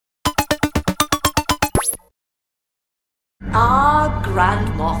Ah, Grand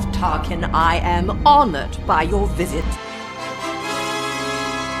Moff Tarkin, I am honored by your visit.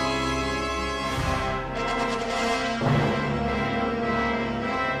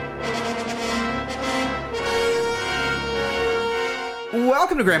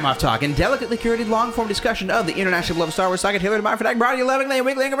 Welcome to Grand Moff Talking, delicately curated long-form discussion of the international love of Star Wars saga tailored to my for broadly lovingly and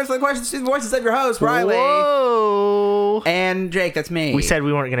weekly increments of the questions, the voices of your host, Riley. Whoa! And Jake, that's me. We said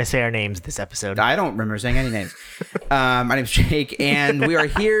we weren't going to say our names this episode. I don't remember saying any names. My name's Jake, and we are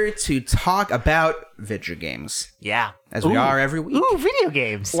here to talk about video games. Yeah. As we are every week. Ooh, video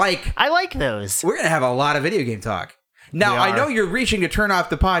games. I like those. We're going to have a lot of video game talk. Now, I know you're reaching to turn off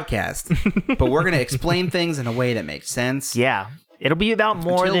the podcast, but we're going to explain things in a way that makes sense. Yeah. It'll be about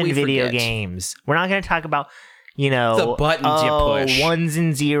more Until than we video forget. games. We're not going to talk about, The buttons you push. Ones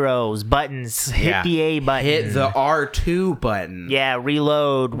and zeros, buttons, hit the A button. Hit the R2 button. Yeah,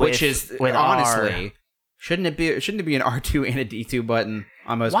 reload Which is, with honestly, R. shouldn't it be an R2 and a D2 button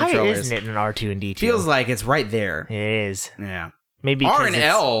on most Why controllers? isn't it an R2 and D2? Feels like it's right there. It is. Yeah. Maybe R and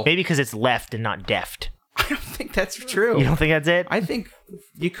L. Maybe because it's left and not deft. I don't think that's true. You don't think that's it? I think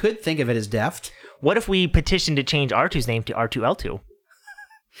you could think of it as deft. What if we petitioned to change R2's name to R2L2?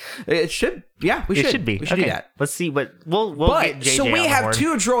 It should. Yeah, we It should. should be. We should do that. Let's see what we'll But get JJ so we on have board.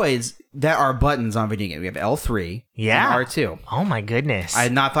 two droids that are buttons on video games. We have L3 Yeah. and R2. Oh my goodness. I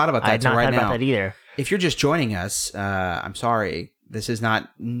had not thought about that I had till not right thought now. about that either. If you're just joining us, I'm sorry. This is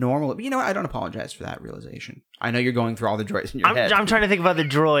not normal. But you know what? I don't apologize for that realization. I know you're going through all the droids in your head. I'm trying to think of other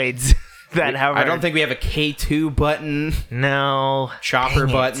droids that have. I don't think we have a K2 button, No. Chopper Dang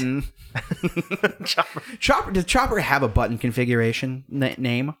it. button. Chopper. Does Chopper have a button configuration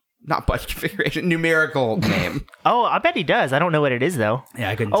name? Not button configuration, numerical name. Oh, I bet he does. I don't know what it is though. Yeah,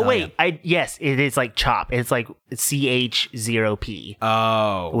 I couldn't Oh tell wait, you. yes, it is like Chop. It's like CH0P,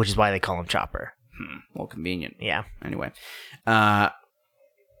 Oh. which is why they call him Chopper. Well, convenient. Yeah. Anyway. I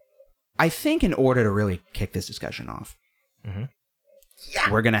think in order to really kick this discussion off,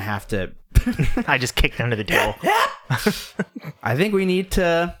 we're going to have to... I just kicked under the table. I think we need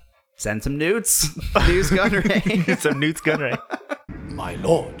to send some newts. News Gunray. Some Newt's Gunray. My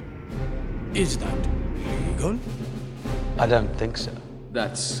lord, is that legal? I don't think so.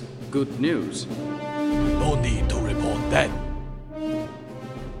 That's good news. No need to report then.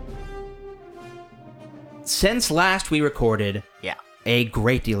 Since last we recorded, Yeah. a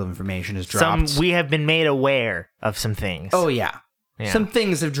great deal of information has dropped. We have been made aware of some things. Oh, yeah. Yeah. Some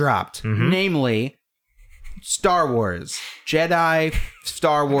things have dropped. Namely, Star Wars. Jedi,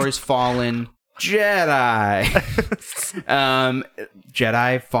 Star Wars Fallen, Jedi.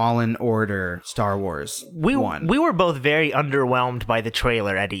 Jedi Fallen Order, Star Wars. we 1. we were both very underwhelmed by the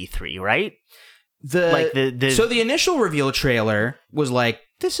trailer at E3, right? So the initial reveal trailer was like,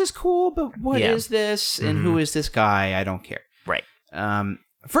 this is cool, but what is Yeah. this? And who is this guy? I don't care. Right.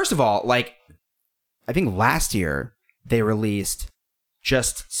 First of all, I think last year they released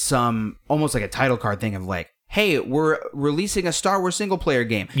just some, almost like a title card thing of like, hey, we're releasing a Star Wars single player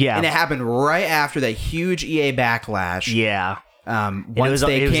game. Yeah. And it happened right after that huge EA backlash. Yeah. Once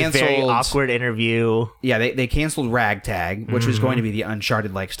they it was canceled, a very awkward interview. yeah, they canceled Ragtag, which was going to be the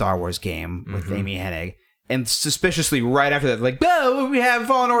Uncharted like Star Wars game with Amy Hennig. And suspiciously, right after that, like, oh, we have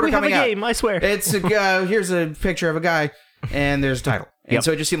Fallen Order We have coming a out. game, I swear. It's here's a picture of a guy, and there's a title. And Yep.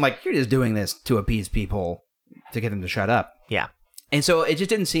 so it just seemed like you're just doing this to appease people, to get them to shut up. Yeah. And so it just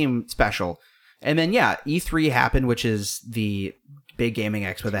didn't seem special. And then, yeah, E3 happened, which is the big gaming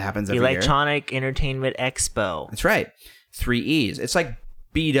expo that happens every year. Electronic Entertainment Expo. That's right. 3 E's. It's like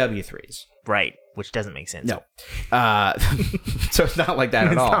BW3s. Right. Which doesn't make sense. No. So it's not like that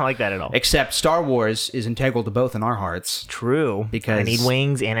at It's all. not like that at all. Except Star Wars is integral to both in our hearts. True. Because- I need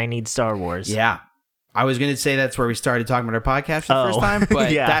wings and I need Star Wars. Yeah. I was going to say that's where we started talking about our podcast for the first time,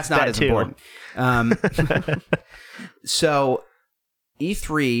 but Yeah, that's not that as too. important. So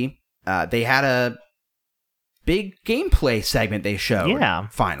E3, they had a big gameplay segment they showed. Yeah.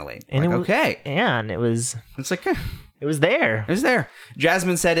 Finally. And Like, it was, okay. And it was It's like, it was there. it was there.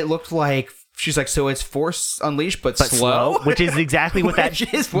 Jasmine said it looked like, she's like, so it's Force Unleashed, but But slow? which is exactly what that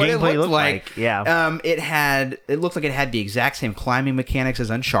Which is what it gameplay looked looked like. Yeah. It looked like it had the exact same climbing mechanics as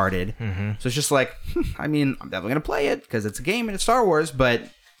Uncharted. Mm-hmm. So it's just like, I mean, I'm definitely going to play it because it's a game and it's Star Wars, but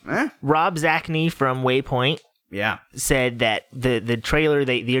Rob Zachney from Waypoint yeah. said that the trailer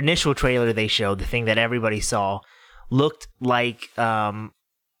the initial trailer they showed, the thing that everybody saw, looked like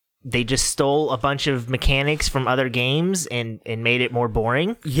they just stole a bunch of mechanics from other games and made it more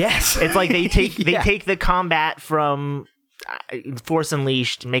boring. Yes. It's like they take Yeah. the combat from Force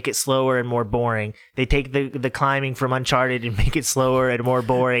Unleashed, make it slower and more boring. They take the climbing from Uncharted and make it slower and more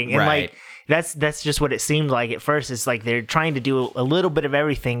boring. And Right. like That's just what it seemed like at first. It's like they're trying to do a little bit of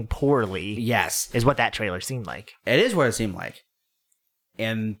everything poorly. Yes, Is what that trailer seemed like. it is what it seemed like.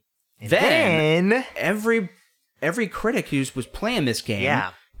 And then every critic who was playing this game,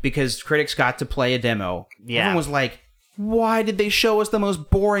 Yeah. because critics got to play a demo, Yeah. everyone was like, why did they show us the most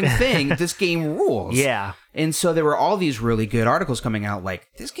boring thing? This game rules. Yeah. And so there were all these really good articles coming out like,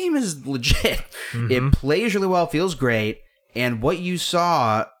 this game is legit. It plays really well, feels great. And what you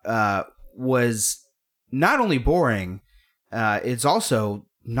saw was not only boring, it's also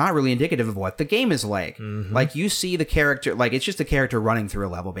not really indicative of what the game is like. Like, you see the character, like, it's just a character running through a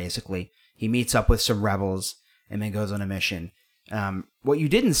level, basically. He meets up with some rebels and then goes on a mission. What you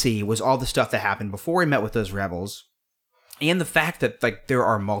didn't see was all the stuff that happened before he met with those rebels, and the fact that, like, there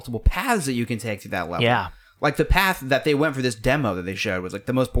are multiple paths that you can take through that level. Yeah. Like, the path that they went for this demo that they showed was, like,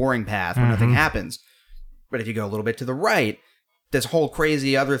 the most boring path where nothing happens. But if you go a little bit to the right, this whole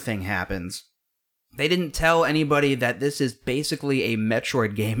crazy other thing happens. They didn't tell anybody that this is basically a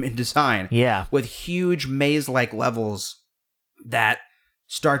Metroid game in design. Yeah. With huge maze-like levels that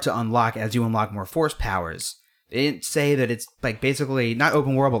start to unlock as you unlock more force powers. They didn't say that it's like basically not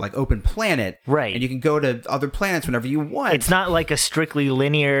open world, but like open planet. Right. And you can go to other planets whenever you want. It's not like a strictly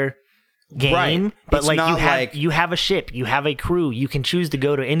linear game, Right. but It's like not you have a ship, you have a crew, you can choose to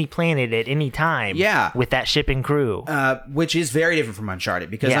go to any planet at any time. Yeah. With that ship and crew. Which is very different from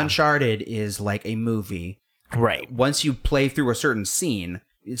Uncharted, because Yeah. Uncharted is like a movie. Right. Once you play through a certain scene,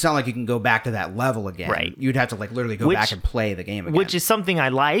 it's not like you can go back to that level again. Right. You'd have to like literally go back and play the game again. Which is something I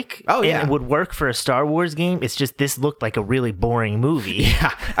like. Oh, yeah. And it would work for a Star Wars game. It's just this looked like a really boring movie.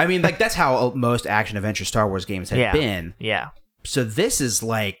 yeah. I mean, like that's how most action adventure Star Wars games have been. Yeah. So this is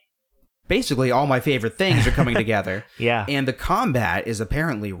like basically all my favorite things are coming together. Yeah. And the combat is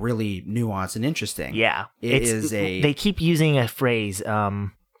apparently really nuanced and interesting. Yeah. They keep using a phrase,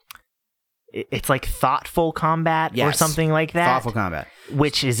 it's like thoughtful combat or Yes. something like that. Thoughtful combat.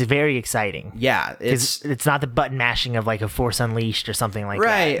 Which is very exciting. Yeah. It's not the button mashing of like a Force Unleashed or something like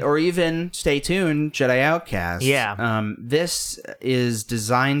right, that. or even stay tuned, Jedi Outcast. Yeah. This is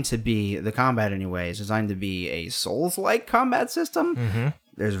designed to be the combat anyway. Is designed to be a Souls-like combat system. Mm-hmm.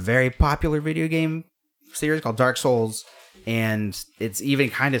 There's a very popular video game series called Dark Souls, and it's even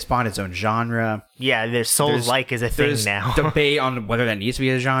kind of spawned its own genre. Yeah, there's Souls-like is a thing There's now. debate on whether that needs to be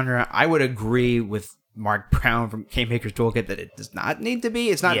a genre. I would agree with Mark Brown from Game Maker's Toolkit that it does not need to be.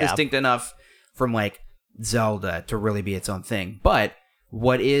 It's not distinct enough from like Zelda to really be its own thing. But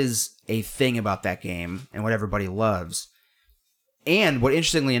what is a thing about that game and what everybody loves, and what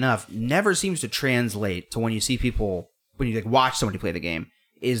interestingly enough never seems to translate to when you see people, when you like watch somebody play the game,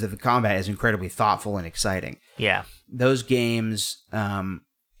 is that the combat is incredibly thoughtful and exciting. Yeah. Those games,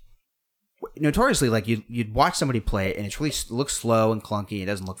 notoriously, like you'd watch somebody play it and it really looks slow and clunky. It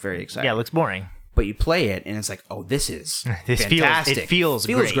doesn't look very exciting. Yeah, it looks boring. But you play it and it's like, oh, this is This fantastic. feels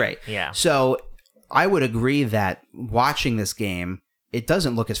great. Yeah. So I would agree that watching this game, it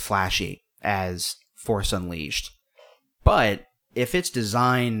doesn't look as flashy as Force Unleashed. But if it's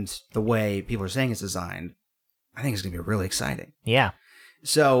designed the way people are saying it's designed, I think it's going to be really exciting. Yeah.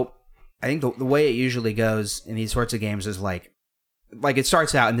 So I think the way it usually goes in these sorts of games is like it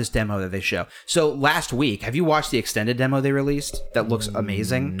starts out in this demo that they show. So last week, have you watched the extended demo they released that looks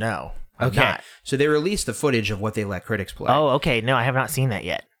amazing? No. I'm Okay. not. So they released the footage of what they let critics play. Oh, okay. No, I have not seen that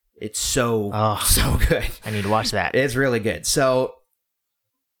yet. It's so good. I need to watch that. It's really good. So,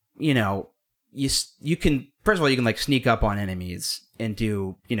 you know, you can, first of all, you can like sneak up on enemies and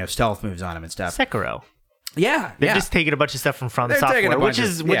do, stealth moves on them and stuff. Sekiro. Yeah. They're just taking a bunch of stuff from They're taking a Software, bunch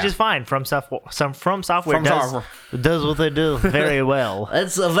which is fine. From Software does what they do very well.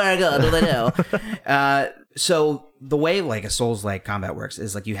 It's very good. What they do. So the way like a Souls-like combat works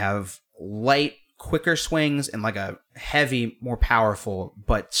is like you have light, quicker swings and like a heavy, more powerful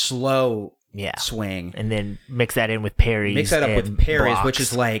but slow swing. And then mix that in with parries. Mix that up with parries, blocks. which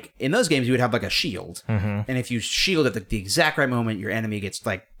is like in those games you would have like a shield, and if you shield at the exact right moment, your enemy gets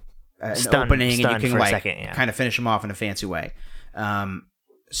like an opening, and you can like kind of finish them off in a fancy way.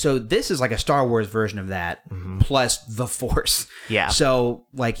 So this is like a Star Wars version of that, plus the Force. Yeah. So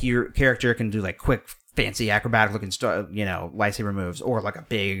like your character can do like quick, fancy, acrobatic looking, lightsaber moves, or like a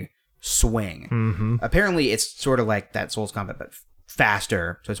big swing. Mm-hmm. Apparently, it's sort of like that Souls combat, but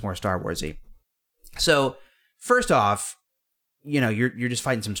faster, so it's more Star Warsy. So first off, you're just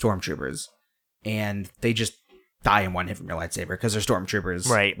fighting some stormtroopers, and they just die in one hit from your lightsaber because they're stormtroopers,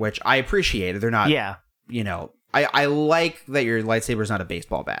 right? Which I appreciate. They're not, I like that your lightsaber is not a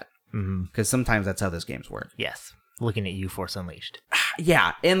baseball bat, because sometimes that's how those games work. Yes, looking at you, Force Unleashed.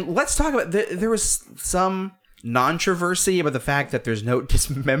 Yeah, and let's talk about there was some non-controversy about the fact that there's no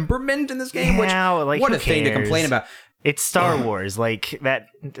dismemberment in this game. Yeah, which, like, what who a thing to cares? complain about. It's Star Wars, like that.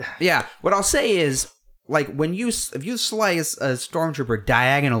 Yeah, what I'll say is, like, if you slice a stormtrooper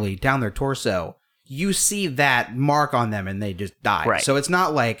diagonally down their torso, you see that mark on them and they just die. Right. So it's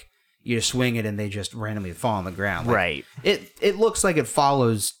not like you just swing it and they just randomly fall on the ground. Like, Right. It looks like it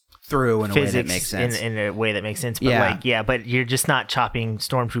follows through in a way that Physics makes sense. in a way that makes sense. But but you're just not chopping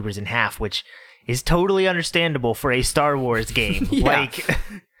stormtroopers in half, which is totally understandable for a Star Wars game. Yeah. Like,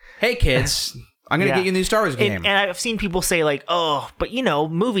 Hey kids, I'm gonna Yeah. get you a new Star Wars game. and I've seen people say like, oh, but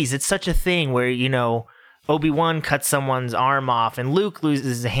movies, it's such a thing where Obi-Wan cuts someone's arm off and Luke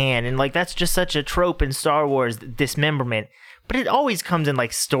loses a hand, and like that's just such a trope in Star Wars, dismemberment. But it always comes in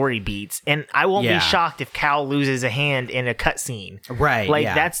like story beats, and I won't Yeah. be shocked if Cal loses a hand in a cutscene. Right, Like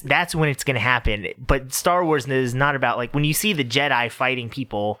yeah. that's when it's gonna happen. But Star Wars is not about like when you see the Jedi fighting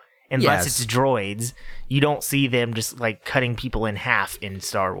people, unless Yes. it's droids, you don't see them just like cutting people in half in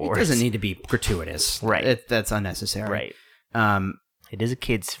Star Wars. It doesn't need to be gratuitous. Right. That's unnecessary. Right. It is a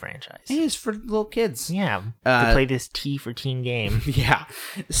kids franchise. It is for little kids. Yeah. To play this T for teen game. Yeah.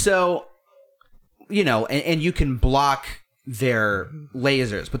 So, and you can block their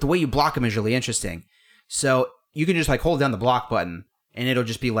lasers, but the way you block them is really interesting. So you can just like hold down the block button and it'll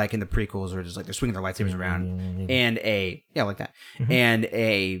just be like in the prequels or just like they're swinging their lightsabers around and like that. And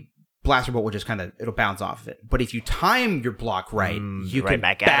a blaster bolt will just it'll bounce off of it. But if you time your block right, you right can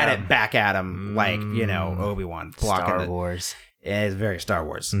back at bat 'em. it back at him like, Obi-Wan blocking Star Wars. It's very Star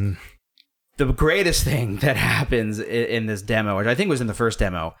Wars. The greatest thing that happens in this demo, which I think was in the first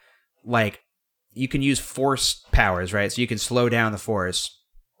demo, like you can use force powers, right? So you can slow down the force.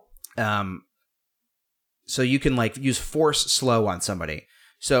 So you can like use force slow on somebody.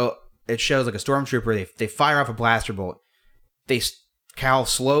 So it shows like a stormtrooper. They fire off a blaster bolt. Cal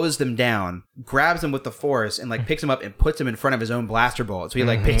slows them down, grabs them with the force, and like picks him up and puts him in front of his own blaster bolt. So he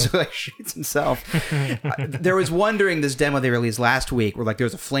like basically like shoots himself. There was one during this demo they released last week where like there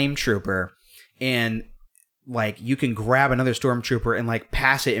was a flame trooper, and like you can grab another stormtrooper and like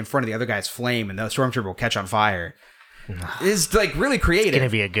pass it in front of the other guy's flame, and the stormtrooper will catch on fire. It's like really creative. It's gonna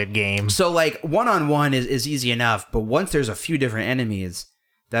be a good game. So like one-on-one is easy enough, but once there's a few different enemies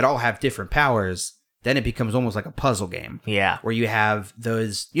that all have different powers, then it becomes almost like a puzzle game. Yeah. Where you have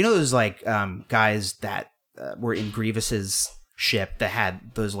those, those like guys that were in Grievous's ship that had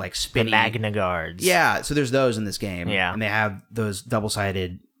those like The spinny Magna Guards. Yeah, so there's those in this game. Yeah. And they have those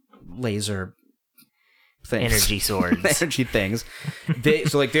double-sided laser things. Energy swords. Energy things.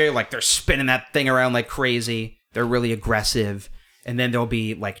 They're spinning that thing around like crazy. They're really aggressive. And then there'll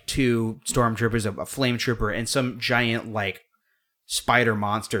be like two stormtroopers, a flame trooper, and some giant like spider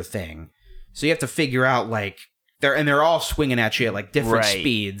monster thing. So you have to figure out like they're all swinging at you at like different Right.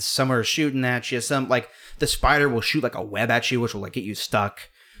 speeds. Some are shooting at you. Some like the spider will shoot like a web at you, which will like get you stuck.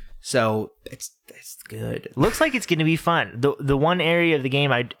 So it's good. Looks like it's going to be fun. The one area of the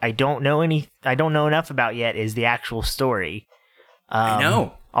game I don't know enough about yet is the actual story. I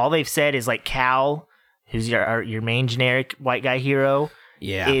know. All they've said is like Cal, who's your main generic white guy hero,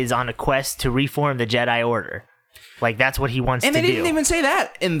 is on a quest to reform the Jedi Order. Like that's what he wants And to they do. didn't even say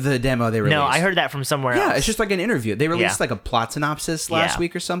that in the demo they released. No, I heard that from somewhere else. Yeah, it's just like an interview. They released Yeah. like a plot synopsis last Yeah.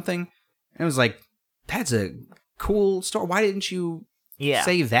 week or something. And it was like, that's a cool story. Why didn't you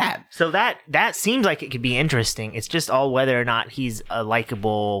say that? So that seems like it could be interesting. It's just all whether or not he's a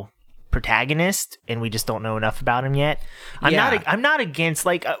likable protagonist, and we just don't know enough about him yet. I'm not against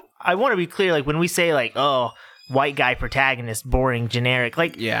like I want to be clear. Like when we say like white guy protagonist, boring, generic.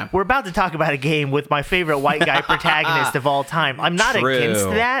 Like we're about to talk about a game with my favorite white guy protagonist of all time. I'm not True. against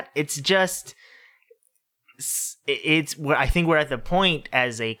that. It's just it's where I think we're at the point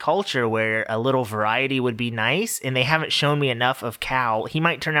as a culture where a little variety would be nice, and they haven't shown me enough of Cal. He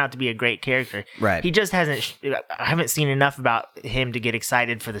might turn out to be a great character. Right. He just hasn't. I haven't seen enough about him to get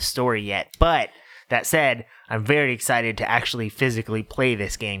excited for the story yet. But that said, I'm very excited to actually physically play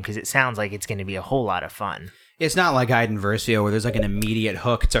this game because it sounds like it's going to be a whole lot of fun. It's not like Iden Versio where there's like an immediate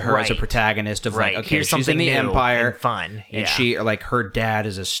hook to her as a Right. protagonist of like, okay, Here's she's in something the new Empire. and fun. And Yeah. she, like, her dad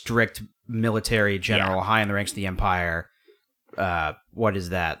is a strict military general, high in the ranks of the Empire. What is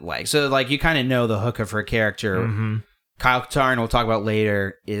that like? So, like, you kind of know the hook of her character. Mm-hmm. Kyle Katarn, we'll talk about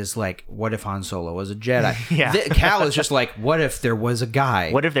later, is like, what if Han Solo was a Jedi? Yeah. Cal is just like, what if there was a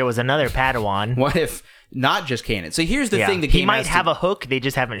guy? What if there was another Padawan? What if not just canon? So here's the Yeah. thing: the he game might has have to, a hook. They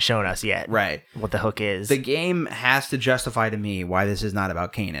just haven't shown us yet. right. What the hook is? The game has to justify to me why this is not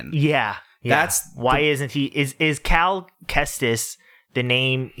about Kanan. Yeah. That's why isn't he? Is Cal Kestis the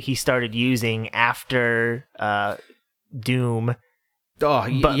name he started using after Doom, Oh,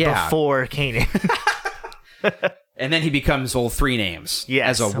 but yeah. before Kanan? And then he becomes all three names Yes,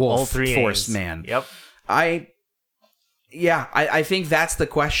 as a all wolf three force names. man. Yep. I think that's the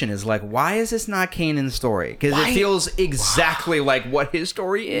question is like, why is this not Kanan's story? Because Why- it feels exactly like what his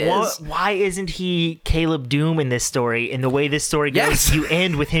story is. Why isn't he Caleb Doom in this story? In the way this story goes, Yes. you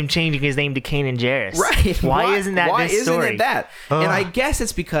end with him changing his name to Kanan Jarrus. Right. Why isn't that why this story? Isn't it that? And I guess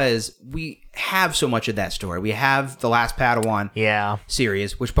it's because we have so much of that story. We have the Last Padawan Yeah.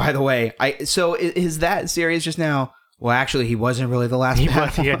 series, which, by the way, is that series just now? Well, actually, he wasn't really the last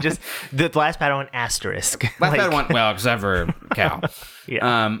Padawan. Yeah, just the last Padawan asterisk. Last Padawan, well, except for Cal.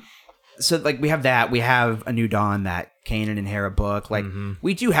 Yeah. So, like, we have that. We have A New Dawn, that Kanan and Hera book. Like,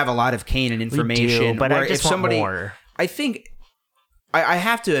 we do have a lot of Kanan information. but where I just if want somebody, more. I think, I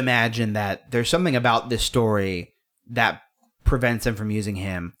have to imagine that there's something about this story that prevents them from using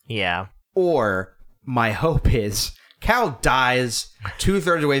him. Yeah. Or my hope is Cal dies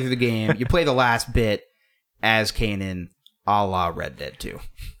 2/3 of the way through the game. You play the last bit as Kanan, a la Red Dead 2.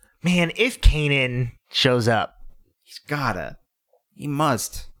 Man, if Kanan shows up, He's gotta. He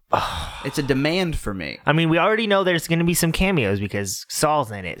must. It's a demand for me. I mean, we already know there's going to be some cameos because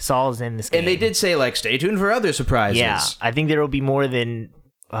Saul's in it. Saul's in this game. And they did say, like, stay tuned for other surprises. Yeah. I think there will be more than.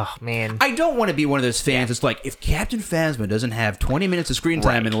 Oh, man. I don't want to be one of those fans that's like, if Captain Phasma doesn't have 20 minutes of screen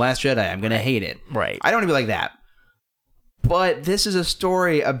time in The Last Jedi, I'm going to hate it. Right. I don't want to be like that. But this is a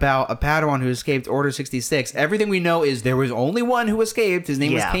story about a Padawan who escaped Order 66. Everything we know is there was only one who escaped. His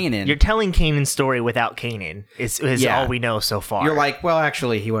name was Kanan. You're telling Kanan's story without Kanan. Is all we know so far. You're like, well,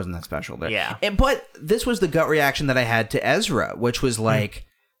 actually, he wasn't that special there. Yeah. But this was the gut reaction that I had to Ezra, which was like,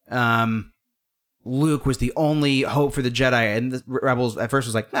 Luke was the only hope for the Jedi, and the Rebels at first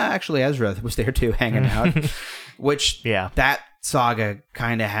was like, nah, actually, Ezra was there too, hanging out. Which, that saga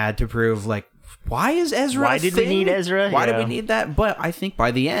kind of had to prove, like, why is Ezra Why a did thing? we need Ezra? Why did we need that? But I think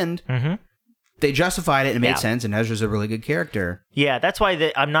by the end, they justified it and it made sense, and Ezra's a really good character. Yeah, that's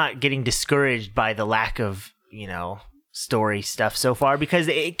why I'm not getting discouraged by the lack of, story stuff so far, because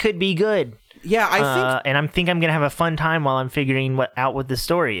it could be good. Yeah, I think... And I'm going to have a fun time while I'm figuring out what the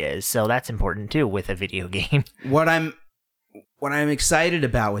story is, so that's important too with a video game. What I'm excited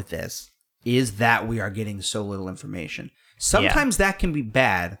about with this is that we are getting so little information. Sometimes that can be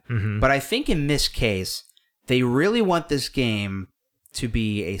bad, but I think in this case, they really want this game to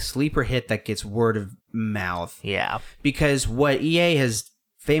be a sleeper hit that gets word of mouth. Yeah. Because what EA has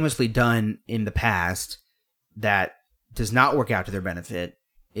famously done in the past that does not work out to their benefit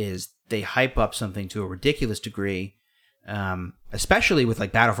is they hype up something to a ridiculous degree, especially with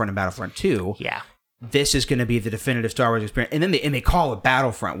like Battlefront and Battlefront 2. Yeah. This is going to be the definitive Star Wars experience. And then they call it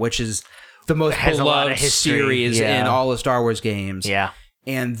Battlefront, which is the most beloved series in all of Star Wars games. Yeah.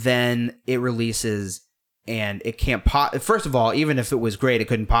 And then it releases, and it can't... First of all, even if it was great, it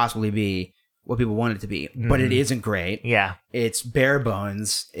couldn't possibly be what people want it to be. But it isn't great. Yeah. It's bare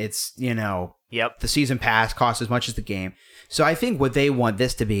bones. It's, Yep. the season pass costs as much as the game. So I think what they want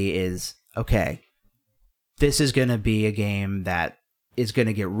this to be is, okay, this is going to be a game that is going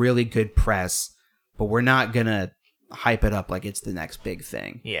to get really good press, but we're not going to hype it up like it's the next big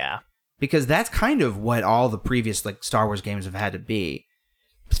thing. Yeah. Because that's kind of what all the previous like Star Wars games have had to be.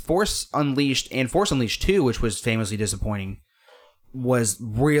 Force Unleashed and Force Unleashed 2, which was famously disappointing, was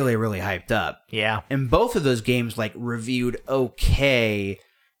really, really hyped up. Yeah. And both of those games like reviewed okay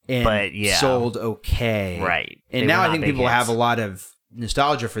and sold okay. Right. And now I think people have a lot of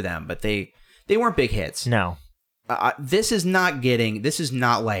nostalgia for them, but they weren't big hits. No. This is not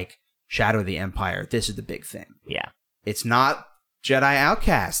like Shadow of the Empire. This is the big thing. Yeah. It's not Jedi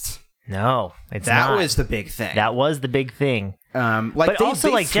Outcast. No, it's that not. was the big thing. That was the big thing. But also,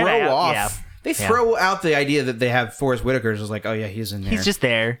 they like, throw Jedi off. They throw out the idea that they have Forrest Whitaker. It's like, oh yeah, he's in there. He's just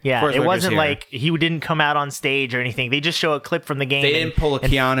there. Yeah, Forrest it Whitaker's wasn't here. like he didn't come out on stage or anything. They just show a clip from the game. They didn't pull a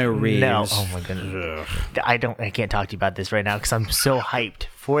Keanu Reeves. No. Oh my goodness. I can't talk to you about this right now because I'm so hyped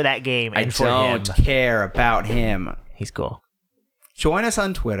for that game and for him. I don't care about him. He's cool. Join us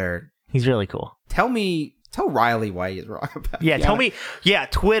on Twitter. He's really cool. Tell Riley why he's wrong about Yeah, Keanu. tell me. Yeah,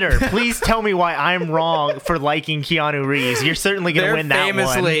 Twitter. Please tell me why I'm wrong for liking Keanu Reeves. You're certainly going to win that one.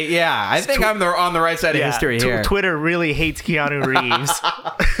 Famously, yeah. I think I'm on the right side of history here. Twitter really hates Keanu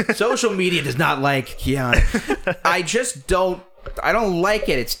Reeves. Social media does not like Keanu. I don't like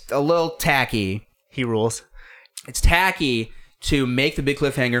it. It's a little tacky. He rules. It's tacky to make the big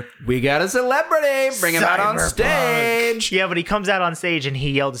cliffhanger. We got a celebrity. Bring him out on stage. Yeah, but he comes out on stage and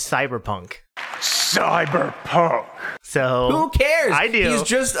he yelled cyberpunk. Cyberpunk. So Who cares? I do. He's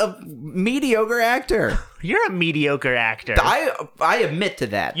just a mediocre actor. You're a mediocre actor. I admit to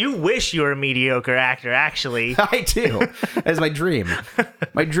that. You wish you were a mediocre actor, actually. I do. That's my dream.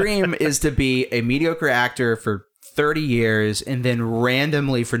 My dream is to be a mediocre actor for 30 years, and then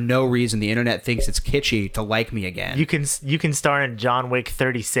randomly, for no reason, the internet thinks it's kitschy to like me again. You can star in John Wick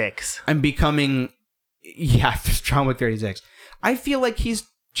 36. I'm becoming, John Wick 36. I feel like he's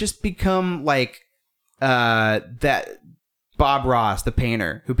just become like that Bob Ross, the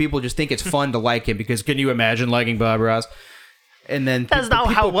painter, who people just think it's fun to like him because can you imagine liking Bob Ross? And then That's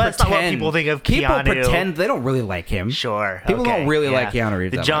not what people think of People Keanu. pretend they don't really like him. Sure. People okay, don't really yeah. like Keanu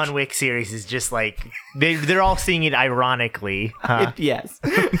Reeves The that John much. Wick series is just like they're all seeing it ironically. Huh? Yes.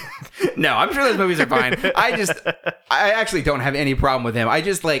 No, I'm sure those movies are fine. I actually don't have any problem with him. I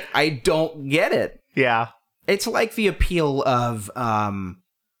don't get it. Yeah. It's like the appeal of,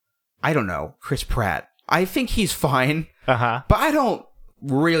 I don't know, Chris Pratt. I think he's fine, Uh-huh. but I don't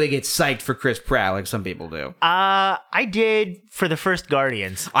really get psyched for Chris Pratt like some people do. I did for the first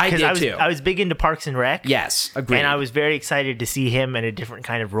Guardians. I 'Cause did too. I was big into Parks and Rec. Yes, agreed. And I was very excited to see him in a different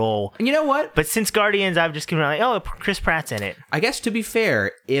kind of role. And you know what? But since Guardians, I've just been like, oh, Chris Pratt's in it. I guess to be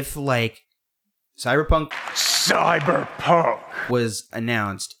fair, if like Cyberpunk was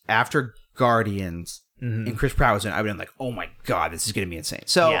announced after Guardians and Chris Pratt was in it, I would have been like, oh my God, this is going to be insane.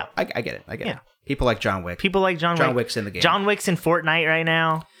 So Yeah. I get it. I get Yeah. it. People like John Wick. People like John Wick. John Wick's in the game. John Wick's in Fortnite right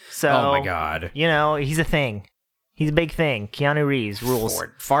now. So, Oh my God. You know, he's a thing. He's a big thing. Keanu Reeves rules.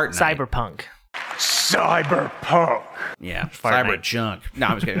 Fortnite. Cyberpunk. Yeah. Fortnite. Cyber junk. No,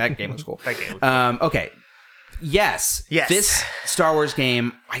 I'm just kidding. That game was cool. That game was Okay. Yes. Yes. This Star Wars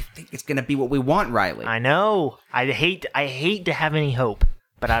game, I think it's going to be what we want, Riley. I know. I hate to have any hope,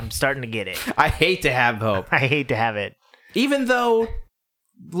 but I'm starting to get it. I hate to have hope. I hate to have it. Even though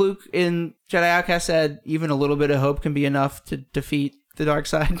Luke in Jedi Outcast said even a little bit of hope can be enough to defeat the dark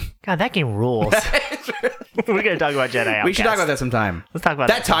side. God, that game rules. We're gonna talk about Jedi Outcast. We should talk about that sometime. Let's talk about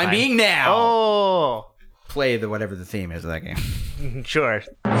that time sometime. being now. Oh, Play the whatever the theme is of that game. sure.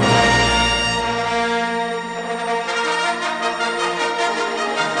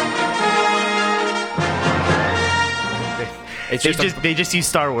 It's They just use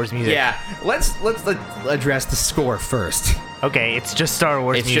Star Wars music. yeah. Let's address the score first. Okay, it's just Star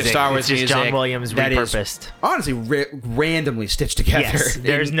Wars It's music. just Star Wars It's just music John Williams that is repurposed. honestly randomly stitched together. Yes,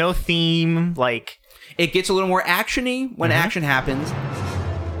 there's And no theme. Like, it gets a little more actiony when action happens.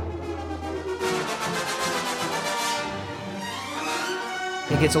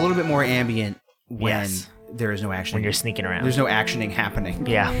 It gets a little bit more ambient when Yes. there is no action. when you're sneaking around. There's no actioning happening.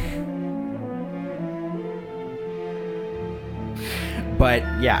 Yeah. But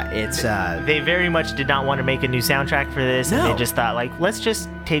yeah, it's They very much did not want to make a new soundtrack for this, and No. they just thought, like, let's just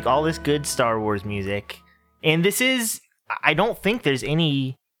take all this good Star Wars music. And this is, I don't think there's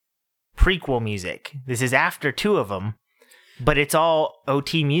any prequel music. This is after two of them, but it's all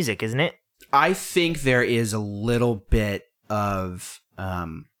OT music, isn't it? I think there is a little bit of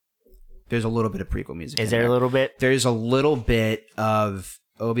there's a little bit of prequel music. Is in there a little bit? There's a little bit of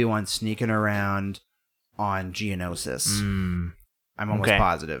Obi-Wan sneaking around on Geonosis. I'm almost Okay.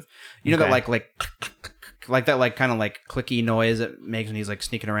 positive. You know Okay. that like that like kind of like clicky noise it makes when he's like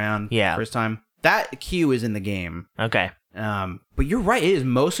sneaking around Yeah. first time. That cue is in the game. Okay. But you're right, it is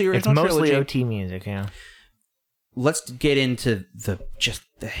mostly It's original mostly trilogy. OT music, yeah. Let's get into the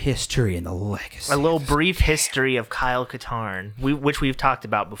history and the legacy. A little brief history of Kyle Katarn, which we've talked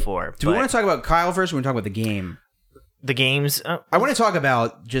about before. Do we want to talk about Kyle first or we want to talk about the game? the games? I want to talk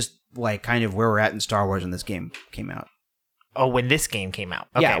about just like kind of where we're at in Star Wars when this game came out. Oh, when this game came out.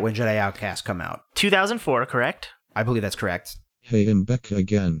 Okay. Yeah, when Jedi Outcast come out. 2004, correct? I believe that's correct. Hey, I'm back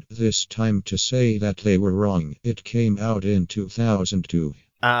again, this time to say that they were wrong. It came out in 2002.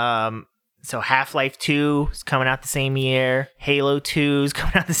 So Half-Life 2 is coming out the same year. Halo 2 is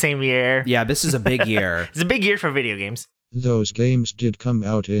coming out the same year. Yeah, this is a big year. It's a big year for video games. Those games did come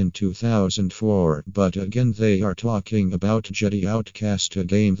out in 2004, but again they are talking about Jedi Outcast, a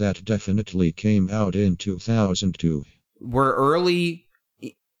game that definitely came out in 2002. We're early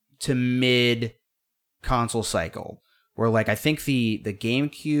to mid console cycle. Where like I think the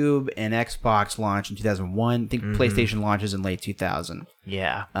GameCube and Xbox launched in 2001. I think PlayStation launches in late 2000.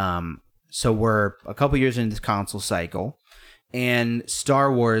 Yeah. So we're a couple years into this console cycle, and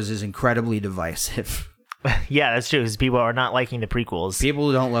Star Wars is incredibly divisive. Yeah, that's true, because people are not liking the prequels.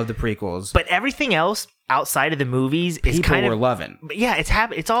 People don't love the prequels. But everything else outside of the movies is people kind were of... loving. But yeah,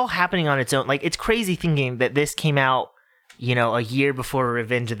 it's all happening on its own. Like, it's crazy thinking that this came out, you know, a year before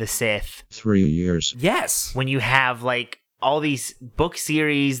Revenge of the Sith. 3 years. Yes. When you have, like, all these book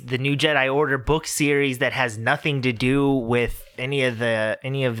series, the New Jedi Order book series that has nothing to do with any of the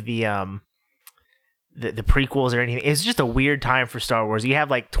the prequels or anything. It's just a weird time for Star Wars. You have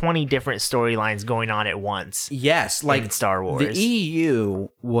like 20 different storylines going on at once. Yes, like in Star Wars. The EU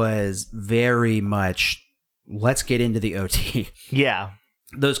was very much, let's get into the OT. Yeah.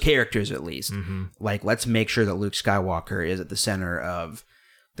 Those characters, at least. Mm-hmm. Like, let's make sure that Luke Skywalker is at the center of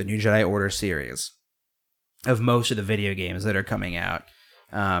the New Jedi Order series, of most of the video games that are coming out.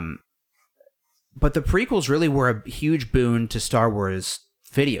 But the prequels really were a huge boon to Star Wars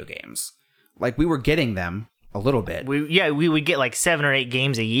video games. Like, we were getting them a little bit. We would get like 7 or 8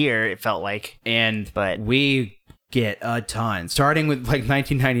 games a year, it felt like. But we get a ton. Starting with like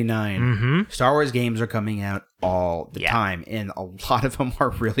 1999, Star Wars games are coming out all the time, and a lot of them are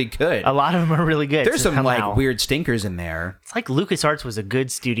really good. A lot of them are really good. There's some like weird stinkers in there. It's like LucasArts was a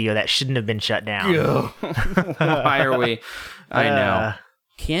good studio that shouldn't have been shut down. Why are we? I know.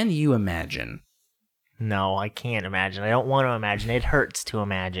 Can you imagine? No, I can't imagine. I don't want to imagine. It hurts to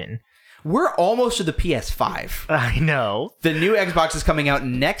imagine. We're almost to the PS5. I know. The new Xbox is coming out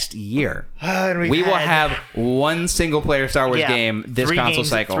next year. We will have one single-player Star Wars game this console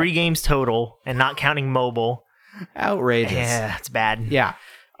cycle. 3 games total, and not counting mobile. Outrageous. Yeah, it's bad. Yeah.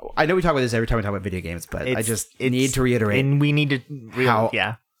 I know we talk about this every time we talk about video games, but I just need to reiterate. And we need to...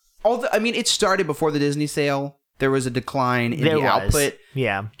 it started before the Disney sale. There was a decline in the output.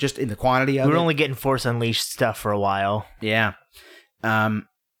 Yeah. Just in the quantity of it. We were only getting Force Unleashed stuff for a while. Yeah.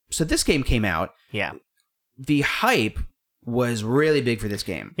 So this game came out. Yeah. The hype was really big for this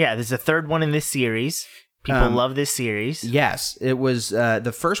game. Yeah, this is the 3rd one in this series. People love this series. Yes. It was,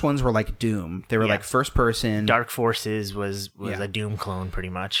 the first ones were like Doom. They were like first person. Dark Forces was a Doom clone pretty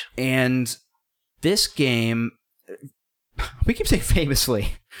much. And this game, we keep saying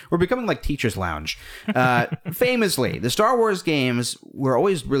famously. We're becoming like Teacher's Lounge. Famously, the Star Wars games were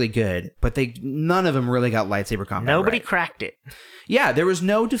always really good, but none of them really got lightsaber combat. Nobody cracked it. Yeah, there was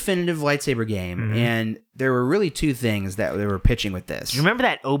no definitive lightsaber game, and there were really 2 things that they were pitching with this. Do you remember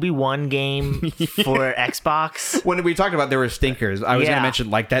that Obi-Wan game for Xbox? When we talked about there were stinkers, I was going to mention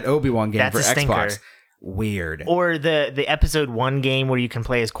like that Obi-Wan game for Xbox. Weird. Or the Episode 1 game where you can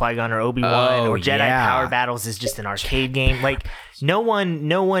play as Qui-Gon or Obi-Wan, or Jedi Power Battles is just an arcade game. Like no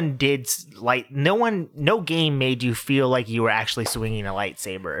game made you feel like you were actually swinging a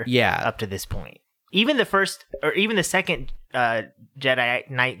lightsaber. Yeah. Up to this point. Even the second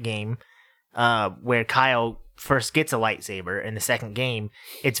Jedi Knight game, where Kyle first gets a lightsaber in the second game,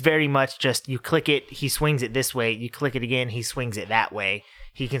 it's very much just you click it, he swings it this way, you click it again, he swings it that way.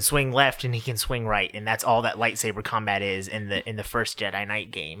 He can swing left and he can swing right, and that's all that lightsaber combat is in the first Jedi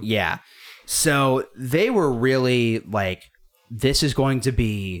Knight game. Yeah. So they were really like, this is going to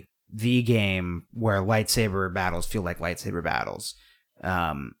be the game where lightsaber battles feel like lightsaber battles.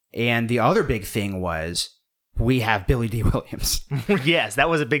 And the other big thing was, we have Billy D. Williams. Yes, that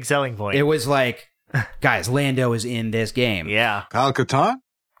was a big selling point. It was like, guys, Lando is in this game. Yeah. Kyle Katarn?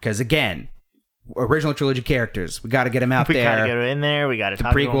 Because again, original trilogy characters, we got to get him out there. We got to get him in there. We got to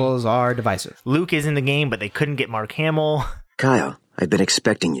talk to him. The prequels are divisive. Luke is in the game, but they couldn't get Mark Hamill. Kyle, I've been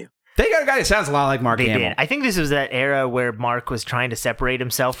expecting you. They got a guy that sounds a lot like Mark Hamill. Did. I think this was that era where Mark was trying to separate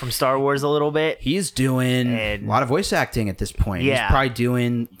himself from Star Wars a little bit. He's doing a lot of voice acting at this point. Yeah. He's probably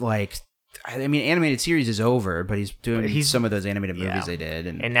doing like, I mean, animated series is over, but he's doing some of those animated movies they did.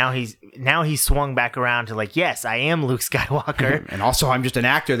 And now he's swung back around to like, yes, I am Luke Skywalker. And also I'm just an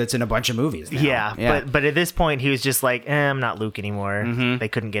actor that's in a bunch of movies now. Yeah. But at this point he was just like, I'm not Luke anymore. Mm-hmm. They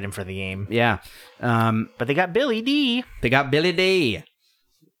couldn't get him for the game. Yeah. But they got Billy D.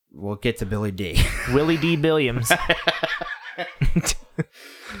 We'll get to Billy D. Willie D. Williams.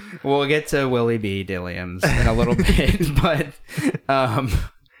 We'll get to Willie B. Williams in a little bit, but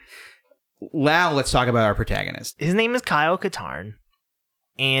now let's talk about our protagonist. His name is Kyle Katarn,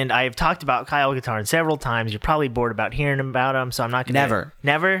 and I've talked about Kyle Katarn several times. You're probably bored about hearing about him, so I'm not going to...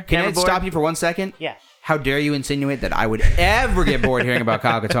 Never? Can I stop you for 1 second? Yeah. How dare you insinuate that I would ever get bored hearing about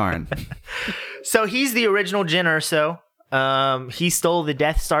Kyle Katarn? So he's the original Jyn Erso. He stole the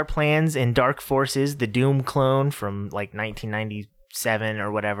Death Star plans in Dark Forces, the Doom clone from like 1997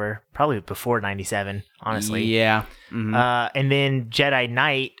 or whatever, probably before 97, honestly. Yeah. Mm-hmm. And then Jedi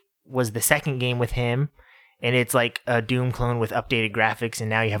Knight was the second game with him, and it's like a Doom clone with updated graphics, and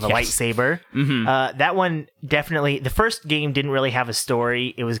now you have a lightsaber. Mm-hmm. That one definitely, the first game didn't really have a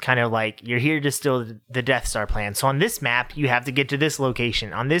story. It was kind of like, you're here to steal the Death Star plan. So on this map, you have to get to this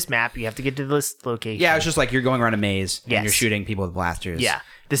location. On this map, you have to get to this location. Yeah, it's just like you're going around a maze, and you're shooting people with blasters. Yeah.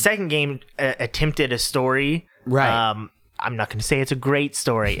 The second game attempted a story. Right. I'm not going to say it's a great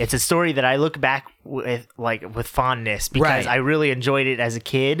story. It's a story that I look back with fondness because I really enjoyed it as a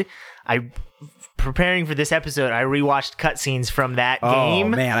kid. preparing for this episode, I rewatched cutscenes from that game. Oh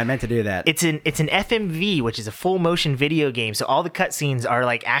man, I meant to do that. It's an FMV, which is a full motion video game. So all the cutscenes are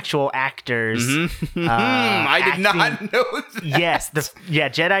like actual actors. I did not know that. Yes,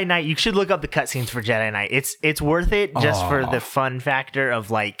 Jedi Knight. You should look up the cutscenes for Jedi Knight. It's worth it just for the fun factor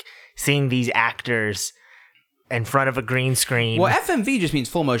of like seeing these actors in front of a green screen. Well, FMV just means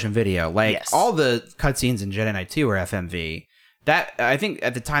full motion video. Like Yes. all the cutscenes in Jedi Knight 2 are FMV. That I think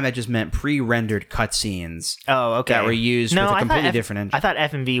at the time that just meant pre-rendered cutscenes. Oh, okay. That were used with a completely different engine. I thought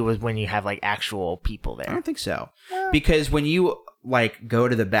FMV was when you have like actual people there. I don't think so. Because when you like go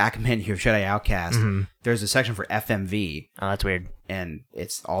to the back menu of Jedi Outcast, there's a section for FMV, Oh, that's weird. and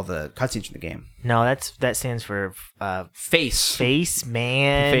it's all the cutscenes from the game. No, that stands for Face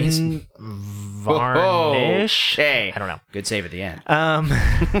man varnish. Hey, I don't know. Good save at the end.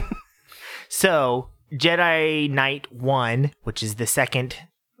 So Jedi Knight 1, which is the second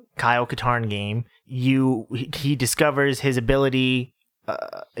Kyle Katarn game, he discovers his ability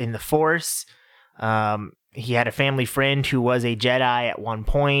in the Force. He had a family friend who was a Jedi at one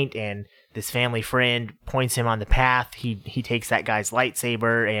point, and this family friend points him on the path. He takes that guy's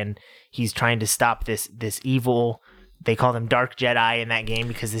lightsaber, and he's trying to stop this evil. They call them Dark Jedi in that game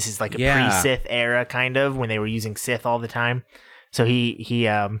because this is like a pre-Sith era kind of when they were using Sith all the time. So he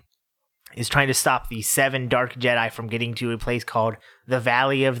is trying to stop the 7 Dark Jedi from getting to a place called the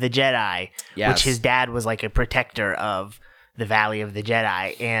Valley of the Jedi, which his dad was like a protector of the Valley of the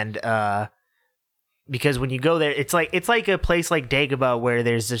Jedi. And because when you go there, it's like a place like Dagobah where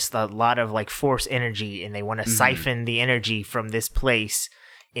there's just a lot of like Force energy, and they want to siphon the energy from this place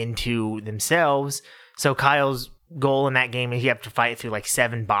into themselves. So Kyle's goal in that game is you have to fight through like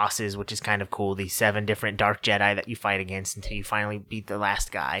 7 bosses, which is kind of cool. These 7 different Dark Jedi that you fight against until you finally beat the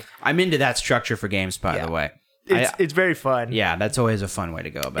last guy. I'm into that structure for games, by the way. It's very fun. Yeah, that's always a fun way to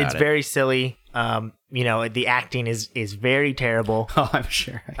go about it. It's very silly. The acting is very terrible. Oh, I'm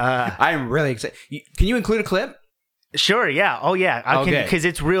sure. I'm really excited. Can you include a clip? Sure, yeah. Oh, yeah. I can, Okay. because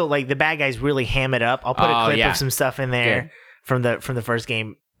it's real. Like the bad guys really ham it up. I'll put a clip of some stuff in there from the first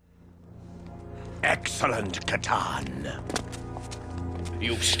game. Excellent, Katarn.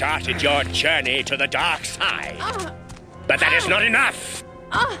 You've started your journey to the dark side. But that is not enough.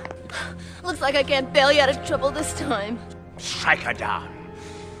 Looks like I can't bail you out of trouble this time. Strike her down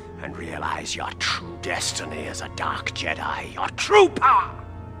and realize your true destiny as a Dark Jedi, your true power.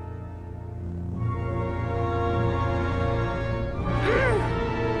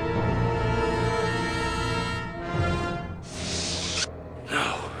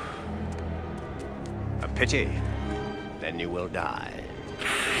 No. A pity. Then you will die.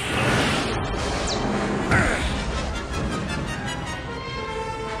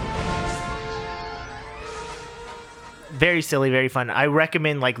 Very silly, very fun. I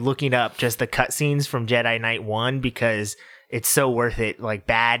recommend like looking up just the cutscenes from Jedi Knight 1 because it's so worth it. Like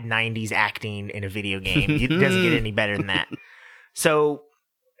bad 90s acting in a video game. It doesn't get any better than that. So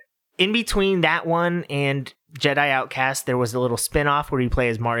in between that one and Jedi Outcast, there was a little spin-off where you play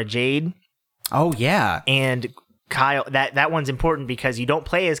as Mara Jade. Oh, yeah. And Kyle, that one's important because you don't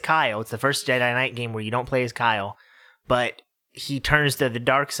play as Kyle. It's the first Jedi Knight game where you don't play as Kyle, but he turns to the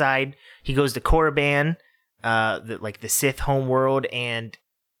dark side. He goes to Korriban, the Sith homeworld, and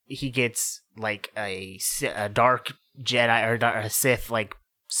he gets like a dark Jedi or a Sith like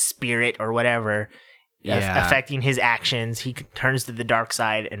spirit or whatever affecting his actions. He turns to the dark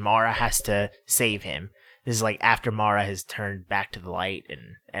side, and Mara has to save him. This is like after Mara has turned back to the light and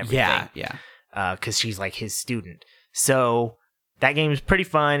everything. Yeah. Because she's like his student. So that game is pretty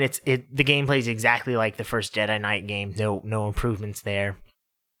fun. The gameplay is exactly like the first Jedi Knight game. No improvements there.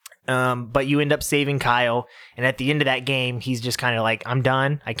 But you end up saving Kyle, and at the end of that game, he's just kind of like, I'm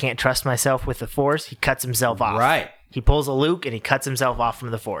done. I can't trust myself with the Force. He cuts himself off. Right. He pulls a Luke, and he cuts himself off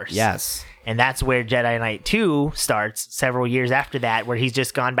from the Force. Yes. And that's where Jedi Knight 2 starts several years after that, where he's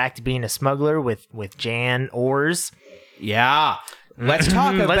just gone back to being a smuggler with Jan Ors. Yeah. Let's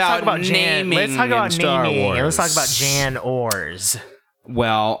talk about naming. Let's talk about Star naming. Wars. And let's talk about Jan Ors.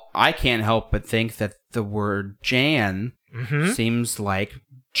 Well, I can't help but think that the word Jan seems like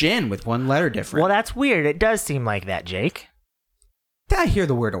Jin with one letter different. Well, that's weird. It does seem like that, Jake. I hear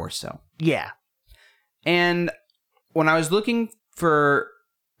the word Orso. Yeah. And when I was looking for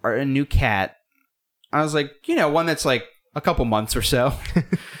a new cat, I was like, one that's like a couple months or so.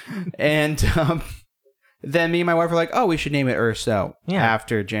 And then me and my wife were like, oh, we should name it Urso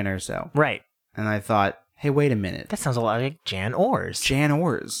after Jan Urso. Right. And I thought, hey, wait a minute. That sounds a lot like Jan Ors. Jan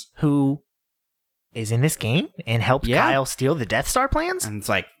Ors. Who is in this game and helped Kyle steal the Death Star plans? And it's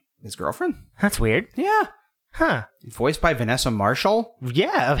like, his girlfriend? That's weird. Yeah. Huh. Voiced by Vanessa Marshall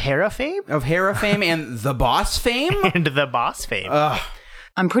Yeah, of Hera fame? of Hera fame and The Boss fame. And the boss fame. Ugh.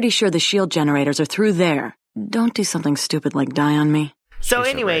 I'm pretty sure the shield generators are through there. Don't do something stupid like die on me. So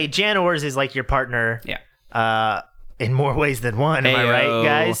anyway, Jan Ors is like your partner. Yeah. In more ways than one, am I right, Heyo.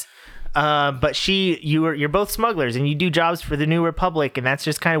 guys? But you're both smugglers and you do jobs for the New Republic, and that's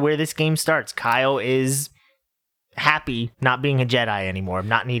just kind of where this game starts. Kyle is happy not being a Jedi anymore,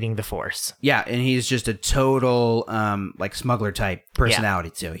 not needing the Force. Yeah, and he's just a total like smuggler type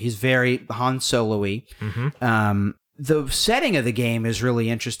personality too. He's very Han Solo-y. The setting of the game is really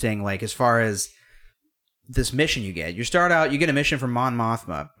interesting, like as far as this mission you get. You start out, you get a mission from Mon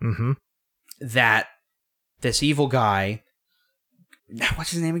Mothma that this evil guy, what's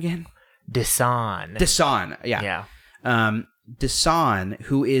his name again? Desan. Desan, yeah. Desan,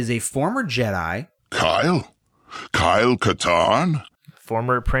 who is a former Jedi. Kyle Katarn?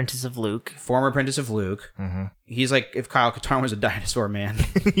 Former apprentice of Luke. He's like if Kyle Katarn was a dinosaur, man.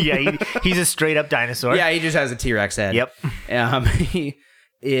 Yeah, he's a straight up dinosaur. Yeah, he just has a T-Rex head. Yep. He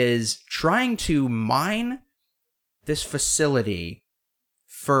is trying to mine this facility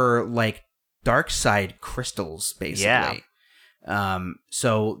for like dark side crystals, basically.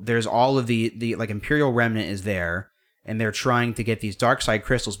 So there's all of the like Imperial Remnant is there, and they're trying to get these dark side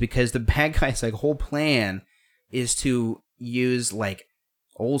crystals because the bad guys' like whole plan is to use like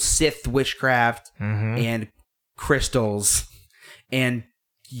old Sith witchcraft and crystals and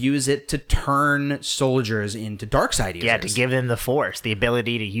use it to turn soldiers into dark side users. Yeah, to give them the Force, the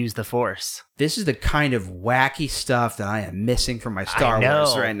ability to use the Force. This is the kind of wacky stuff that I am missing from my Star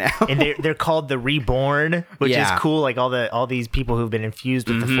Wars right now. And they're called the Reborn, which is cool. Like all these people who've been infused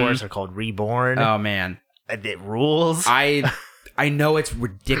with the Force are called Reborn. Oh man, it rules. I know it's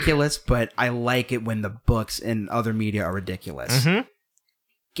ridiculous, but I like it when the books and other media are ridiculous.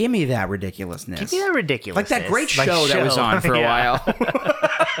 Give me that ridiculousness. Give me that ridiculousness. Like that great show that was on for a while.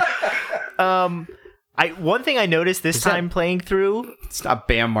 One thing I noticed this time playing through. It's not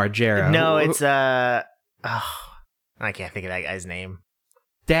Bam Margera. No, it's I can't think of that guy's name.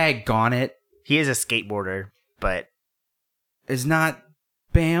 Daggone it. He is a skateboarder, but it's not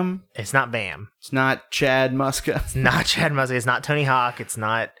Bam. It's not Bam. It's not Chad Muska. It's not Chad Muska. It's not Tony Hawk. It's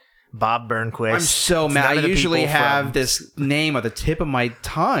not Bob Burnquist. I'm so mad. I usually have this name at the tip of my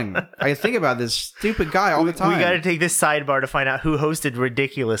tongue. I think about this stupid guy all the time. We got to take this sidebar to find out who hosted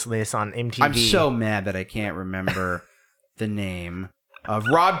Ridiculousness on MTV. I'm so mad that I can't remember the name of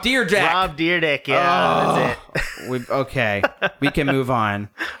Rob Dyrdek. Rob Dyrdek, yeah, that's it. Okay, we can move on.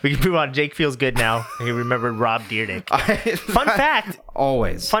 We can move on. Jake feels good now. He remembered Rob Dyrdek. Fun fact.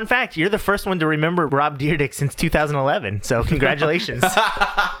 Always. Fun fact, you're the first one to remember Rob Dyrdek since 2011, so congratulations.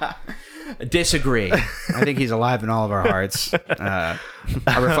 Disagree. I think he's alive in all of our hearts. I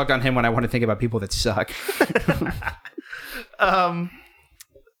reflect on him when I want to think about people that suck.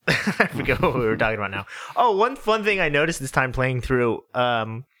 I forget what we were talking about now. Oh, one fun thing I noticed this time playing through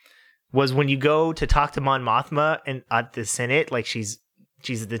was when you go to talk to Mon Mothma and at the Senate, like she's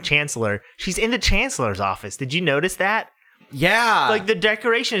the Chancellor. She's in the Chancellor's office. Did you notice that? Yeah. Like the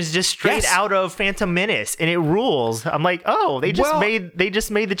decoration is just straight out of Phantom Menace and it rules. I'm like, oh, they just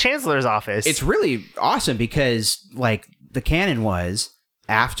made the Chancellor's office. It's really awesome because like the canon was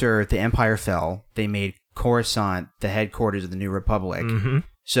after the Empire fell, they made Coruscant the headquarters of the New Republic.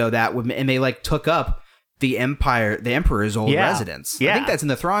 So that would, and they like took up the Emperor's old residence. I think that's in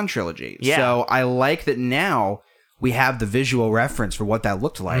the Thrawn trilogy. So I like that now we have the visual reference for what that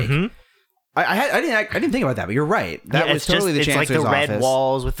looked like. I didn't think about that, but you're right. That was totally the Chancellor's office. It's like the red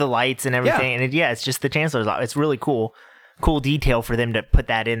walls with the lights and everything. And it's just the Chancellor's office. It's really cool detail for them to put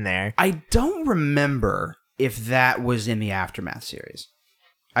that in there. I don't remember if that was in the Aftermath series.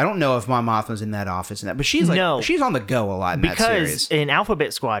 I don't know if Mon Mothma's in that office, but she's like she's on the go a lot in that series. Because in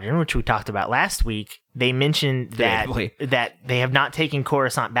Alphabet Squadron, which we talked about last week, they mentioned that they have not taken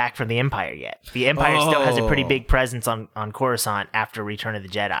Coruscant back from the Empire yet. The Empire still has a pretty big presence on Coruscant after Return of the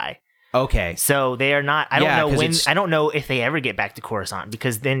Jedi. Okay. So they are not. I don't know when. I don't know if they ever get back to Coruscant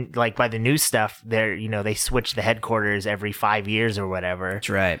because then, like by the new stuff, they switch the headquarters every 5 years or whatever. That's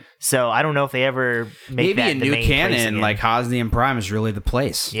right. So I don't know if they ever make maybe that a the new main canon like Hosnian Prime is really the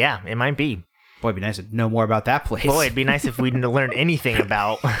place. Yeah, it might be. Boy, it'd be nice to know more about that place. Boy, it'd be nice if we didn't learn anything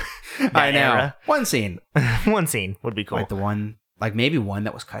about that I know. era. One scene. One scene would be cool. Like the one, like maybe one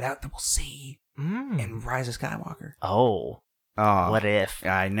that was cut out that we'll see in Rise of Skywalker. Oh. What if?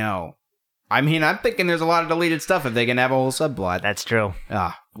 I know. I mean, I'm thinking there's a lot of deleted stuff if they can have a whole subplot. That's true.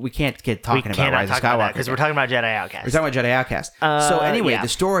 We can't get talking about Rise of Skywalker because we're talking about Jedi Outcast. We're talking about Jedi Outcast. So anyway, the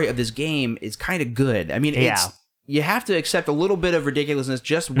story of this game is kind of good. I mean, you have to accept a little bit of ridiculousness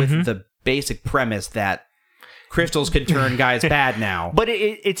just with the basic premise that crystals can turn guys bad now. But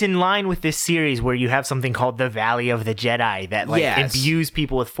it's in line with this series where you have something called the Valley of the Jedi that imbues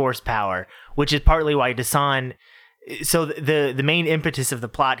people with force power, which is partly why Dasan. So the main impetus of the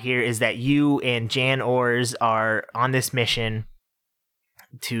plot here is that you and Jan Ors are on this mission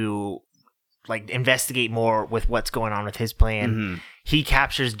to investigate more with what's going on with his plan. Mm-hmm. He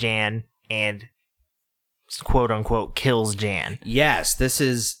captures Jan and quote unquote kills Jan. Yes,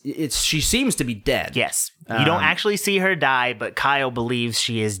 she seems to be dead. Yes. You don't actually see her die, but Kyle believes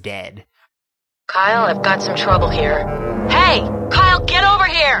she is dead. Kyle, I've got some trouble here. Hey, Kyle, get over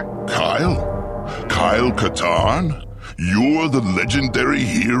here! Kyle Katarn? You're the legendary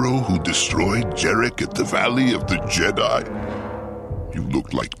hero who destroyed Jarek at the Valley of the Jedi. You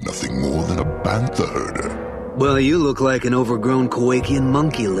look like nothing more than a bantha herder. Well, you look like an overgrown Kowakian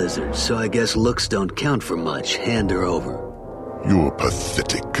monkey lizard, so I guess looks don't count for much. Hand her over. You're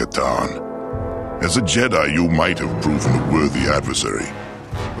pathetic, Katarn. As a Jedi, you might have proven a worthy adversary.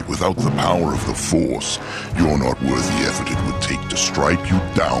 But without the power of the Force, you're not worth the effort it would take to strike you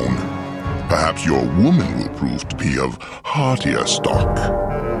down. Perhaps your woman will prove to be of heartier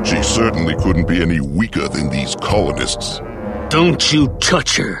stock. She certainly couldn't be any weaker than these colonists. Don't you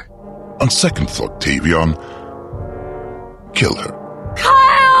touch her. On second thought, Tavion, kill her.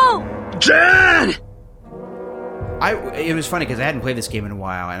 Kyle! Jan! It was funny because I hadn't played this game in a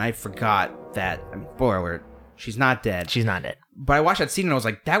while, and I forgot that, spoiler alert, she's not dead. She's not dead. But I watched that scene and I was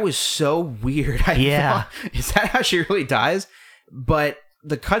like, that was so weird. I thought, is that how she really dies? But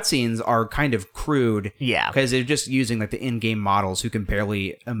the cutscenes are kind of crude. Yeah. Because they're just using the in-game models who can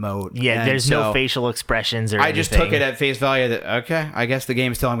barely emote. Yeah, there's no facial expressions or anything. I just took it at face value that, okay, I guess the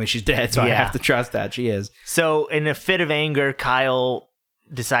game's telling me she's dead, so I have to trust that she is. So in a fit of anger, Kyle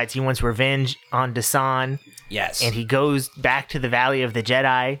decides he wants revenge on Dasan. Yes. And he goes back to the Valley of the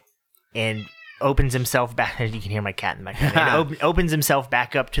Jedi and opens himself back. You can hear my cat in the background. Opens himself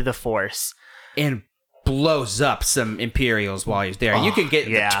back up to the Force. And blows up some Imperials while he's there. You can get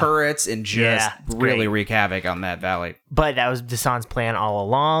the turrets and just really wreak havoc on that valley. But that was Dasan's plan all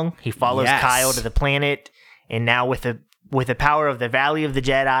along. He follows Kyle to the planet, and now with the power of the Valley of the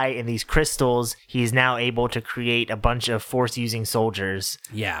Jedi and these crystals, he's now able to create a bunch of Force-using soldiers.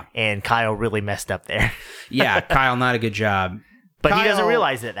 Yeah. And Kyle really messed up there. Yeah, Kyle, not a good job. But he doesn't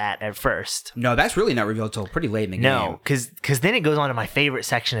realize that at first. No, that's really not revealed until pretty late in the game. No, because then it goes on to my favorite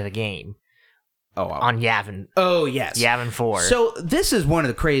section of the game. Oh, wow. On Yavin. Oh, yes. Yavin 4. So this is one of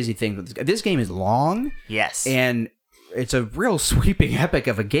the crazy things. This game is long. Yes. And it's a real sweeping epic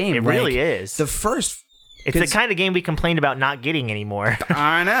of a game. It really is. The first... It's the kind of game we complained about not getting anymore.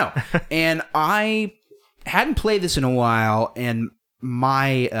 I know. And I hadn't played this in a while, and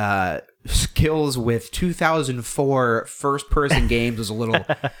my skills with 2004 first-person games was a little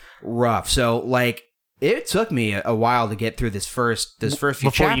rough. So, it took me a while to get through this first few before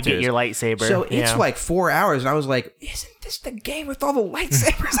chapters. Before you get your lightsaber. So it's 4 hours, and I was like, isn't this the game with all the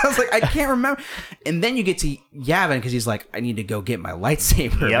lightsabers? I was like, I can't remember. And then you get to Yavin, because he's like, I need to go get my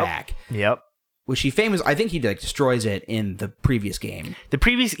lightsaber back. Yep. Which I think he destroys it in the previous game.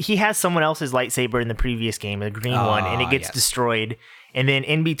 He has someone else's lightsaber in the previous game, the green one, and it gets destroyed. And then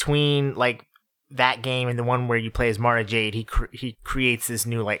in between, that game and the one where you play as Mara Jade, he creates this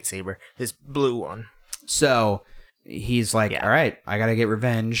new lightsaber, this blue one. So he's like, all right, I got to get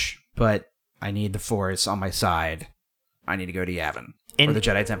revenge, but I need the Force on my side. I need to go to Yavin, where the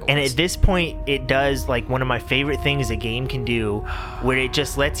Jedi Temple and is. at this point, it does one of my favorite things a game can do, where it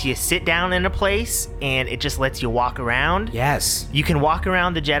just lets you sit down in a place and it just lets you walk around. Yes. You can walk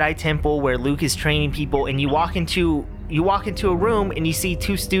around the Jedi Temple where Luke is training people, and you walk into a room and you see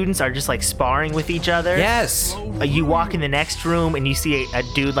two students are just sparring with each other. Yes. You walk in the next room and you see a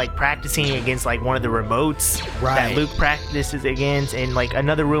dude practicing against one of the remotes that Luke practices against, and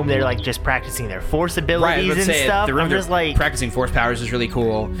another room they're just practicing their Force abilities and stuff. The room I'm just practicing Force powers is really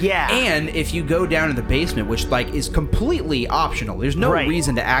cool. Yeah. And if you go down to the basement, which is completely optional, there's no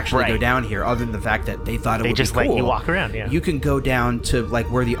reason to actually go down here other than the fact that they thought it would be cool. They just let you walk around. Yeah. You can go down to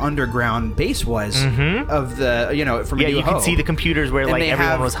where the underground base was of the from. Yeah, you can see the computers where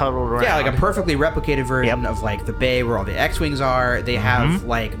everyone was huddled around. Yeah, a perfectly replicated version of the bay where all the X-wings are. They have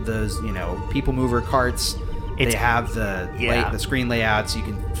those people mover carts. They have the screen layouts. You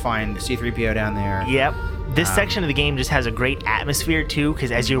can find C-3PO down there. Yep. This section of the game just has a great atmosphere too,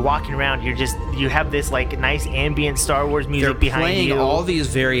 because as you're walking around, you have this nice ambient Star Wars music behind you. They're playing all these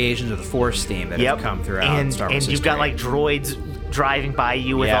variations of the Force theme that have come throughout Star Wars and you've got droids driving by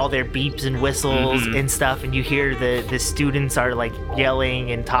you with all their beeps and whistles and stuff, and you hear the students are like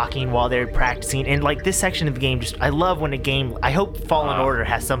yelling and talking while they're practicing. And like this section of the game, I love when a game. I hope Fallen Order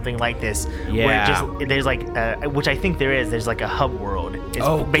has something like this, where there's like, which I think there is. There's like a hub world.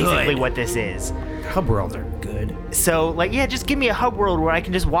 It's basically what this is. Hub worlds are good. So like, just give me a hub world where I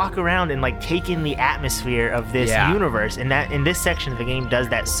can just walk around and like take in the atmosphere of this universe, and that in this section of the game does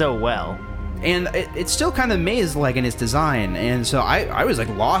that so well. And it's still kind of maze-like in its design, and so I was like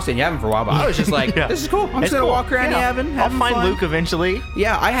lost in Yavin for a while, but I was just like, this is cool. I'm just gonna walk around Yavin. I'll find fun. Luke eventually.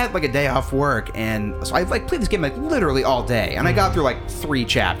 Yeah, I had like a day off work, and so I like played this game like literally all day, and I got through like 3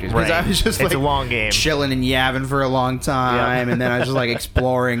 chapters because I was just like a long game, chilling in Yavin for a long time, and then I was just like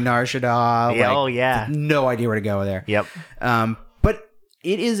exploring Nar Shaddaa. No idea where to go there. But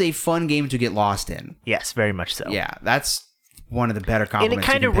it is a fun game to get lost in. Yes, very much so. Yeah, that's one of the better compliments. And it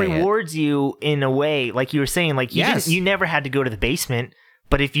kind of rewards you in a way, like you were saying, like you never had to go to the basement,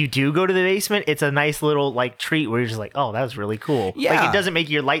 but if you do go to the basement, it's a nice little like treat where you're just like, oh, that was really cool. Yeah. Like it doesn't make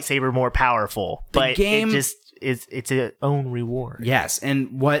your lightsaber more powerful, but it just it's its own reward. Yes,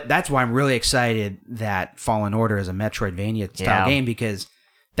 and that's why I'm really excited that Fallen Order is a Metroidvania style game, because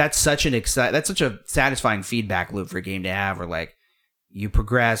that's such a satisfying feedback loop for a game to have, where like you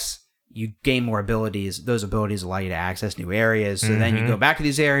progress, you gain more abilities. Those abilities allow you to access new areas. So then you go back to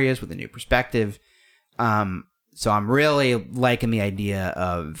these areas with a new perspective. So I'm really liking the idea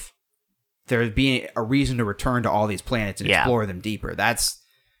of there being a reason to return to all these planets and explore them deeper. That's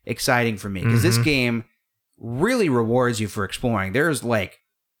exciting for me, because this game really rewards you for exploring. There's like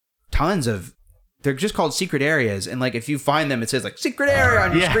tons of, they're just called secret areas, and like if you find them, it says like secret area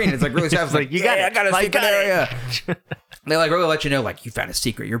on your screen. It's like really sad. It's like, I got a secret area. They like really let you know, like, you found a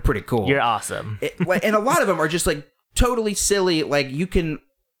secret. You're pretty cool. You're awesome. And a lot of them are just like totally silly. Like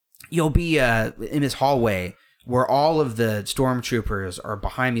you'll be in this hallway where all of the stormtroopers are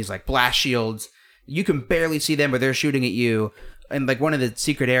behind these like blast shields. You can barely see them, but they're shooting at you. And like one of the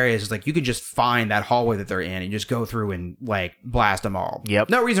secret areas is like you can just find that hallway that they're in and just go through and like blast them all.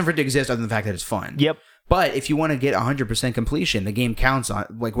 No reason for it to exist other than the fact that it's fun. But if you want to get 100% completion, the game counts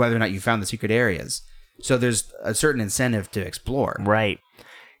on like whether or not you found the secret areas. So there's a certain incentive to explore. Right.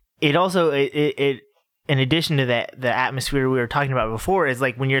 It also, it in addition to that, the atmosphere we were talking about before is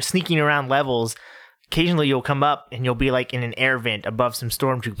like when you're sneaking around levels, occasionally you'll come up and you'll be like in an air vent above some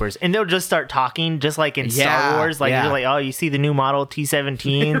stormtroopers, and they'll just start talking, just like in Star Wars. Like you're like, oh, you see the new model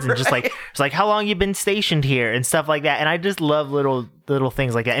T-17s, and just like it's like, how long you been stationed here and stuff like that. And I just love little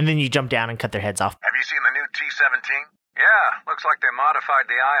things like that. And then you jump down and cut their heads off. Have you seen the new T-17? Yeah, looks like they modified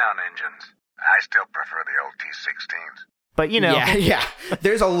the ion engines. I still prefer the old T-16s. But, you know. Yeah.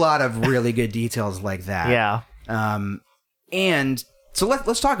 There's a lot of really good details like that. Yeah. And so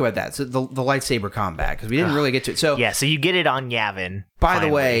let's talk about that. So the lightsaber combat, because we didn't really get to it. So so you get it on Yavin. By the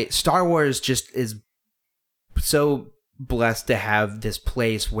way, Star Wars just is so blessed to have this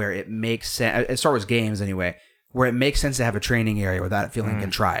place where it makes sense, Star Wars games anyway, where it makes sense to have a training area without it feeling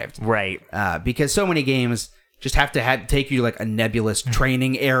contrived. Right. Because so many games just have to take you to like a nebulous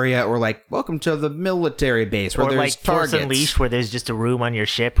training area, or like, welcome to the military base where or there's like targets. Force Unleashed, where there's just a room on your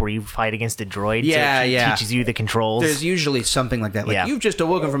ship where you fight against a droid. So it teaches you the controls. There's usually something like that. Like, you've just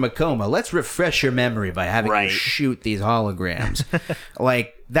awoken from a coma. Let's refresh your memory by having you shoot these holograms.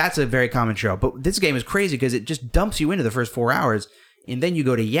 Like, that's a very common trope. But this game is crazy because it just dumps you into the first 4 hours, and then you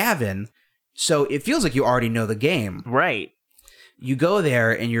go to Yavin, so it feels like you already know the game. Right. You go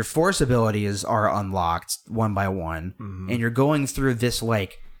there, and your Force abilities are unlocked one by one, and you're going through this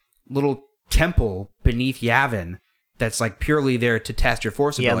like little temple beneath Yavin that's like purely there to test your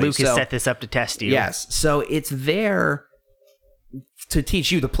Force abilities. Yeah, Luke has set this up to test you. Yes, so it's there to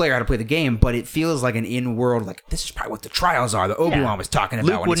teach you, the player, how to play the game, but it feels like an in-world, like, this is probably what the trials are that Obi-Wan was talking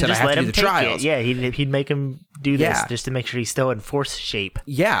about Luke when he said, I have to do the take trials. It. Yeah, he'd make him do this just to make sure he's still in Force shape.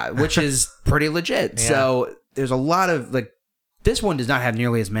 Yeah, which is pretty legit. So there's a lot of, like, this one does not have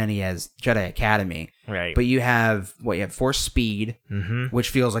nearly as many as Jedi Academy. Right. But you have Force Speed, which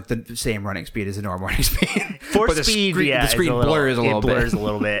feels like the same running speed as a normal running speed. Force Speed, the screen blurs a little bit. It blurs a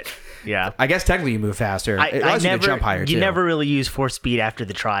little bit. Yeah. I guess technically you move faster. It allows you to jump higher, too. You never really use Force Speed after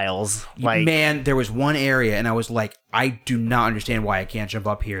the trials. Like, man, there was one area, and I was like, I do not understand why I can't jump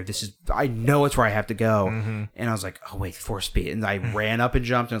up here. I know it's where I have to go. And I was like, oh, wait, Force Speed. And I ran up and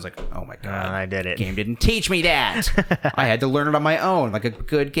jumped, and I was like, oh my God. I did it. The game didn't teach me that. I had to learn it on my own, like a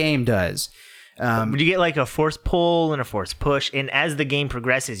good game does. You get like a Force pull and a Force push, and as the game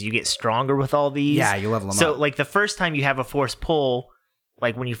progresses, you get stronger with all these. Yeah, you level them up. So, like, the first time you have a Force pull,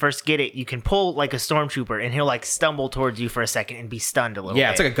 like when you first get it, you can pull like a stormtrooper, and he'll like stumble towards you for a second and be stunned a little bit.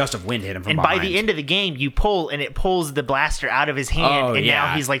 Yeah, it's like a gust of wind hit him from and behind. by the end of the game, you pull, and it pulls the blaster out of his hand, and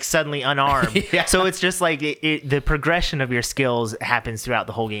now he's like suddenly unarmed. So it's just like the progression of your skills happens throughout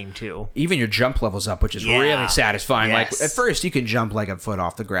the whole game too. Even your jump levels up, which is really satisfying. Yes. Like at first, you can jump like a foot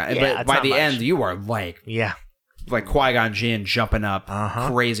off the ground, Yeah, but it's by not the much. end, you are like Qui-Gon Jinn jumping up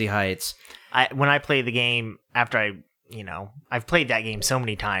crazy heights. When I play the game after I've played that game so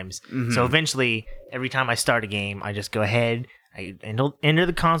many times. So eventually, every time I start a game, I just go ahead, I enter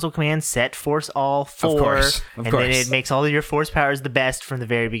the console command, set force all 4, and then it makes all of your force powers the best from the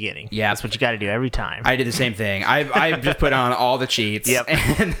very beginning. Yeah. That's what you got to do every time. I did the same thing. I just put on all the cheats,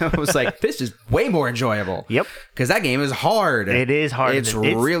 and I was like, this is way more enjoyable. Yep. Because that game is hard. It is hard. It's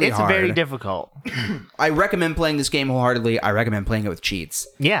really hard. It's very difficult. I recommend playing this game wholeheartedly. I recommend playing it with cheats.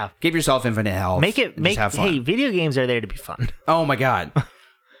 Yeah. Give yourself infinite health. Have fun. Hey, video games are there to be fun. Oh my God.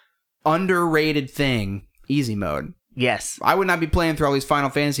 Underrated thing, easy mode. Yes. I would not be playing through all these Final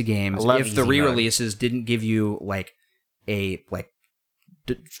Fantasy games if the re-releases didn't give you like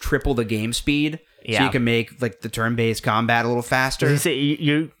triple the game speed. Yeah. So you can make like the turn-based combat a little faster.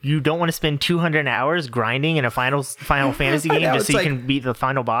 You don't want to spend 200 hours grinding in a Final Fantasy game just so you can beat the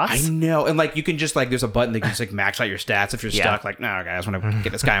final boss? I know. And like you can just like there's a button that can just like max out your stats if you're stuck. Like, no, I just want to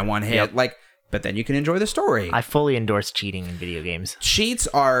get this guy in one hit. Like, but then you can enjoy the story. I fully endorse cheating in video games. Cheats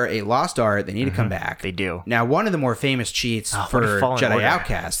are a lost art. They need to come back. They do. Now, one of the more famous cheats for Jedi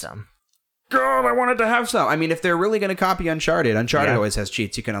Outcast. God, I wanted to have some. I mean, if they're really going to copy Uncharted always has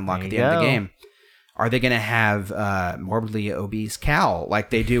cheats you can unlock at the end of the game. Are they going to have morbidly obese Cal like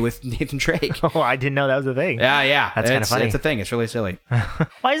they do with Nathan Drake? Oh, I didn't know that was a thing. Yeah. That's kind of funny. It's a thing. It's really silly.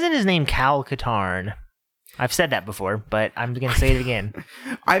 Why isn't his name Cal Katarn? I've said that before, but I'm going to say it again.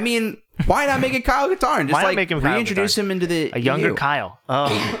 I mean, why not make it Kyle Katarn? Just like make him reintroduce him into the a younger EU. Kyle. Oh,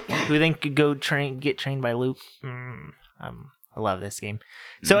 who then could go get trained by Luke? I love this game.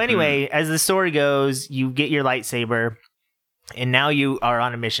 So anyway, as the story goes, you get your lightsaber, and now you are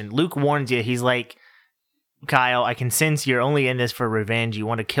on a mission. Luke warns you. He's like, Kyle, I can sense you're only in this for revenge. You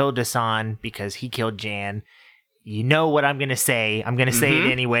want to kill Dasan because he killed Jan. You know what I'm going to say. I'm going to say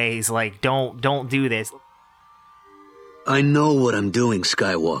it anyways. Like, don't do this. I know what I'm doing,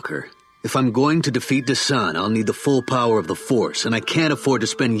 Skywalker. If I'm going to defeat the Sun, I'll need the full power of the Force, and I can't afford to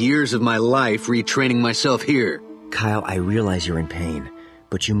spend years of my life retraining myself here. Kyle, I realize you're in pain,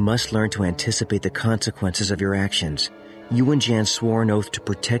 but you must learn to anticipate the consequences of your actions. You and Jan swore an oath to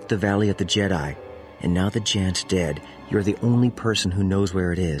protect the Valley of the Jedi, and now that Jan's dead, you're the only person who knows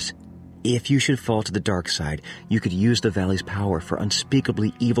where it is. If you should fall to the dark side, you could use the Valley's power for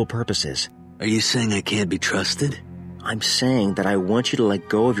unspeakably evil purposes. Are you saying I can't be trusted? I'm saying that I want you to let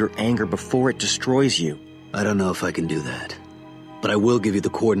go of your anger before it destroys you. I don't know if I can do that. But I will give you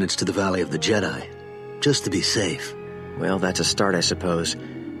the coordinates to the Valley of the Jedi, just to be safe. Well, that's a start, I suppose.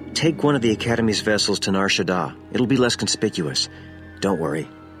 Take one of the Academy's vessels to Nar Shaddaa. It'll be less conspicuous. Don't worry.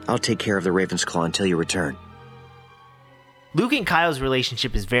 I'll take care of the Raven's Claw until you return. Luke and Kyle's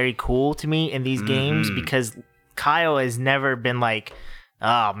relationship is very cool to me in these games because Kyle has never been like,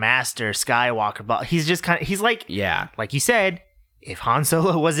 oh, Master Skywalker. But he's just he's like, like you said, if Han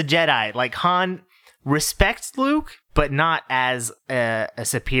Solo was a Jedi, like Han respects Luke, but not as a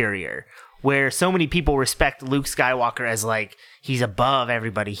superior. Where so many people respect Luke Skywalker as like, he's above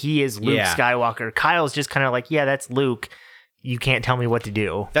everybody. He is Luke Skywalker. Kyle's just kind of like, yeah, that's Luke. You can't tell me what to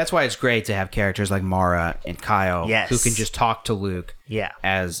do. That's why it's great to have characters like Mara and Kyle who can just talk to Luke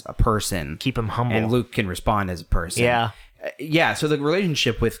as a person. Keep him humble. And Luke can respond as a person. Yeah, so the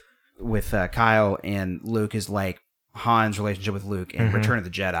relationship with Kyle and Luke is like Han's relationship with Luke in Return of the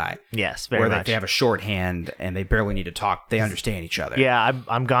Jedi. Yes, very much. Where they have a shorthand and they barely need to talk. They understand each other. Yeah,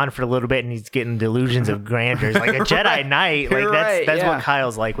 I'm gone for a little bit and he's getting delusions of grandeur. Like a Jedi Knight. Like that's what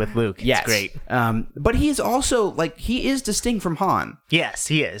Kyle's like with Luke. It's great. But he's also like he is distinct from Han. Yes,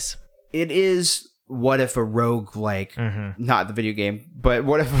 he is. It is what if a rogue not the video game, but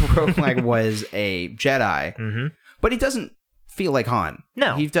what if a rogue was a Jedi? But he doesn't feel like Han.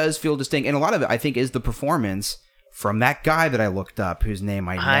 No. He does feel distinct. And a lot of it, I think, is the performance from that guy that I looked up, whose name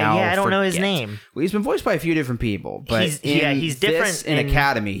I now I don't know his forget. name. Well, he's been voiced by a few different people, but he's different in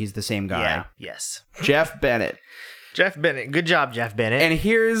Academy. He's the same guy. Yeah. Yes. Jeff Bennett. Jeff Bennett. Good job, Jeff Bennett. And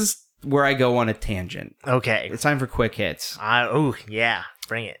here's where I go on a tangent. Okay. It's time for quick hits. Oh yeah,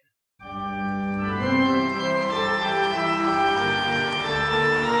 bring it.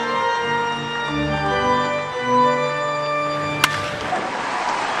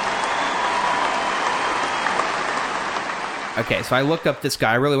 Okay, so I looked up this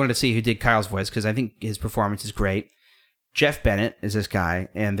guy. I really wanted to see who did Kyle's voice because I think his performance is great. Jeff Bennett is this guy,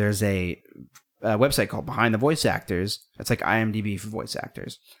 and there's a website called Behind the Voice Actors. It's like IMDb for voice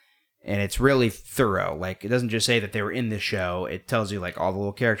actors. And it's really thorough. Like, it doesn't just say that they were in this show. It tells you, like, all the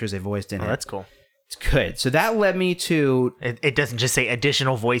little characters they voiced in it. That's cool. It's good. So that led me to... It doesn't just say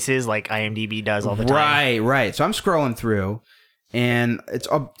additional voices like IMDb does all the time. Right. So I'm scrolling through, and it's,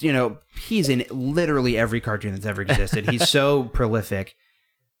 he's in literally every cartoon that's ever existed. He's so prolific.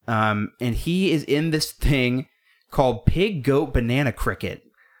 And he is in this thing called Pig, Goat, Banana, Cricket.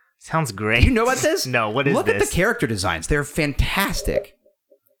 Sounds great. Do you know about this? No, what is this? Look at the character designs. They're fantastic.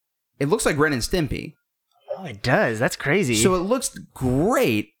 It looks like Ren and Stimpy. Oh, it does. That's crazy. So it looks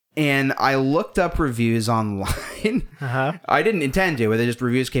great. And I looked up reviews online. I didn't intend to, but just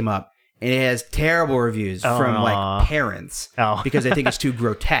reviews came up. And it has terrible reviews from like parents because they think it's too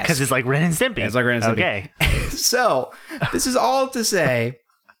grotesque. Because it's like Ren and Stimpy. It's like Ren and Stimpy. Okay. So this is all to say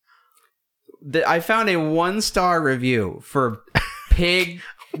that I found a 1-star review for Pig,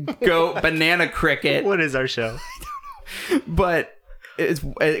 Goat, Banana, Cricket. What is our show? But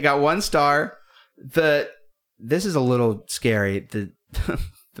it got 1 star. This is a little scary. The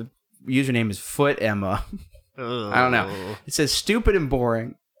username is Foot Emma. I don't know. It says stupid and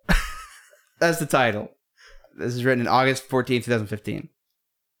boring. That's the title. This is written in August 14th, 2015.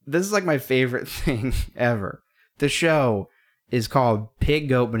 This is like my favorite thing ever. The show is called Pig,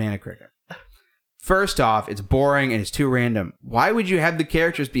 Goat, Banana, Cricket. First off, it's boring and it's too random. Why would you have the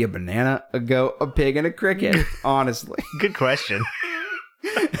characters be a banana, a goat, a pig, and a cricket? Honestly. Good question.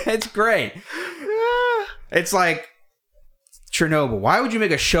 It's great. It's like Chernobyl. Why would you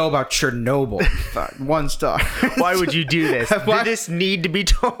make a show about Chernobyl? 1 star. Why would you do this? Did this need to be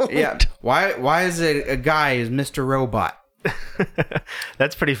told? Yeah. Why is it a guy who's Mr. Robot?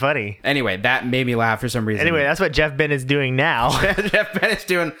 That's pretty funny. Anyway, that made me laugh for some reason. Anyway, that's what Jeff Bennett's doing now. Jeff Bennett's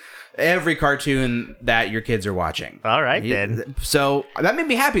doing every cartoon that your kids are watching. All right, then. So that made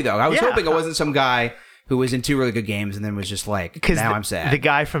me happy, though. I was hoping it wasn't some guy who was in 2 really good games and then was just like, now I'm sad. The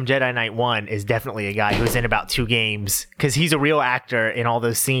guy from Jedi Knight 1 is definitely a guy who's in about 2 games because he's a real actor in all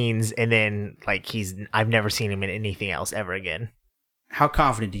those scenes, and then like I've never seen him in anything else ever again. How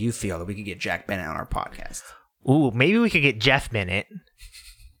confident do you feel that we could get Jack Bennett on our podcast? Ooh, maybe we could get Jeff Bennett.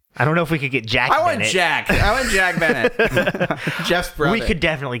 I don't know if we could get Jack Bennett. I want Jack Bennett. Jeff's brother. We could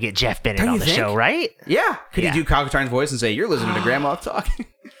definitely get Jeff Bennett on the show, right? Yeah. Could he do Cockatine's voice and say, "You're listening to Grandma talking"?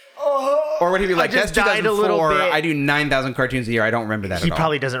 Or would he be like, "That's 2004. I do 9,000 cartoons a year. I don't remember that at all." He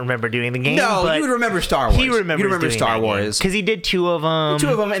probably doesn't remember doing the game. No, but you would remember Star Wars. He remembers Star Wars because he did 2 of them. 2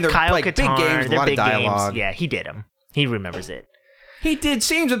 of them, and they're Kyle like Katarn, big games, a lot of dialogue. Games. Yeah, he did them. He remembers it. He did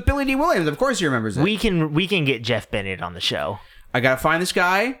scenes with Billy D. Williams. Of course, he remembers it. We can get Jeff Bennett on the show. I gotta find this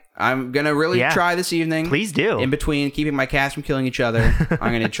guy. I'm gonna really try this evening. Please do. In between keeping my cats from killing each other,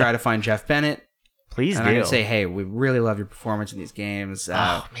 I'm gonna try to find Jeff Bennett. Please and do. I'm gonna say, hey, we really love your performance in these games.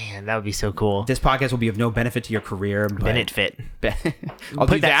 Oh man, that would be so cool. This podcast will be of no benefit to your career. But Bennett fit. I'll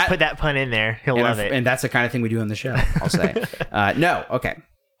put do that. Put that pun in there. He'll love it. And that's the kind of thing we do on the show. I'll say. No. Okay.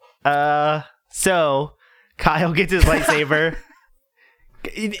 So Kyle gets his lightsaber.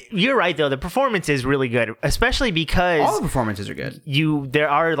 You're right though. The performance is really good, especially because all the performances are good. There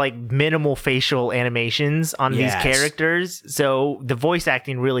are like minimal facial animations on these characters, so the voice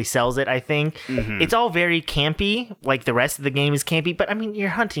acting really sells it. I think it's all very campy. Like the rest of the game is campy, but I mean, you're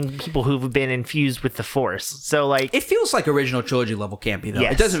hunting people who've been infused with the Force, so like it feels like original trilogy level campy though.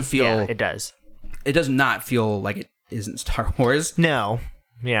 Yes. It doesn't feel. Yeah, it does. It does not feel like it isn't Star Wars. No.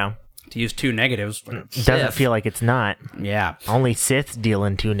 Yeah. To use 2 negatives. It doesn't feel like it's not. Yeah. Only Siths deal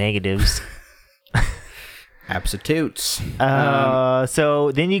in 2 negatives. Absolutes.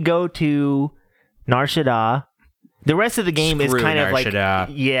 So then you go to Nar Shaddaa. The rest of the game is kind of like...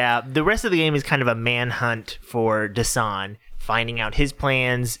 Yeah, the rest of the game is kind of a manhunt for Dasan, finding out his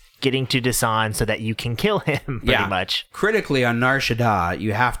plans, getting to Dasan so that you can kill him, pretty much. Critically, on Nar Shaddaa,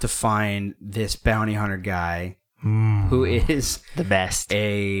 you have to find this bounty hunter guy who is... the best.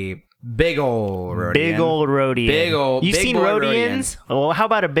 A... Big old Rodian. You've seen Rodians? Well, how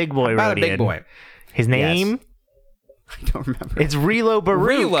about a big boy Rodian? How about a big boy? His name? Yes. I don't remember. It's Relo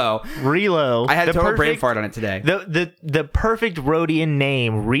Baruch. Relo. I had a total brain fart on it today. The perfect Rodian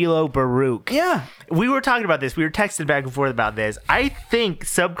name, Relo Baruch. Yeah. We were talking about this. We were texting back and forth about this. I think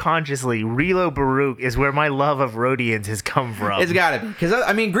subconsciously Relo Baruch is where my love of Rodians has come from. It's got to be. Because,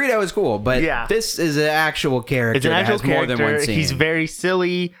 I mean, Greedo is cool, but this is an actual character. It's an actual character. More than one scene. He's very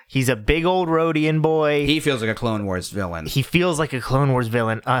silly. He's a big old Rodian boy. He feels like a Clone Wars villain. He feels like a Clone Wars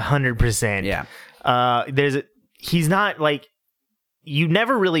villain, 100%. Yeah. He's not like, you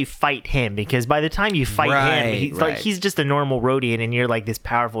never really fight him because by the time you fight him, he's like he's just a normal Rodian and you're like this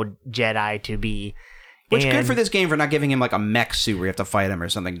powerful Jedi to be Which good for this game for not giving him like a mech suit where you have to fight him or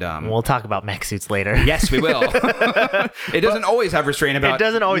something dumb. We'll talk about mech suits later. Yes, we will. It doesn't always have restraint about. It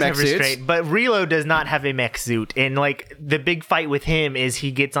doesn't always mech have restraint, suits. but Relo does not have a mech suit. And like the big fight with him is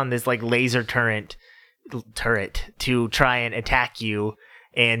he gets on this like laser turret to try and attack you,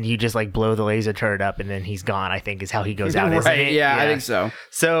 and you just like blow the laser turret up, and then he's gone. I think is how he goes out. Isn't it? Yeah, I think so.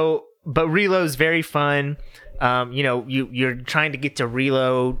 So, but Relo's very fun. You're trying to get to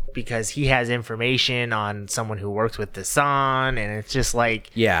Relo because he has information on someone who works with the Sun, and it's just like,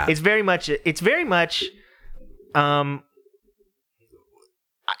 it's very much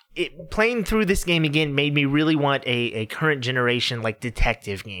playing through this game again made me really want a current generation like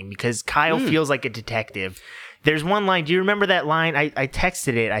detective game, because Kyle feels like a detective. There's one line. Do you remember that line? I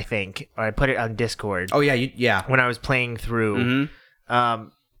texted it, I think, or I put it on Discord. Oh yeah, when I was playing through.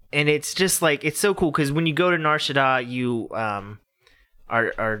 And it's just like, it's so cool because when you go to Nar Shaddaa, you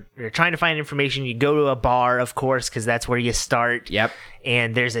you're trying to find information. You go to a bar, of course, because that's where you start. Yep.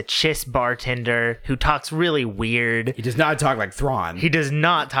 And there's a Chiss bartender who talks really weird. He does not talk like Thrawn. He does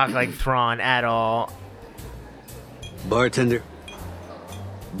not talk like Thrawn at all. Bartender.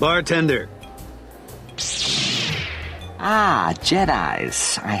 Ah,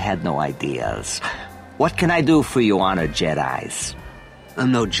 Jedis. I had no ideas. What can I do for you, honored Jedis?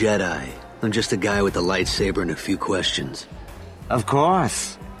 I'm no Jedi. I'm just a guy with a lightsaber and a few questions. Of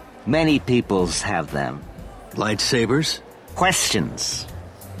course. Many peoples have them. Lightsabers? Questions.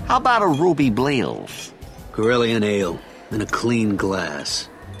 How about a ruby bleels? Corellian ale in a clean glass.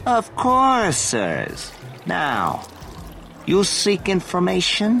 Of course, sirs. Now, you seek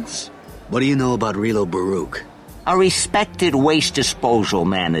informations? What do you know about Relo Baruch? A respected waste disposal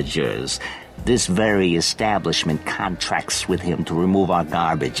managers. This very establishment contracts with him to remove our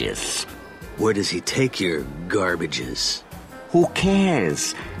garbages. Where does he take your garbages? Who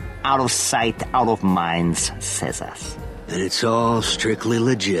cares? Out of sight, out of minds, says us. And it's all strictly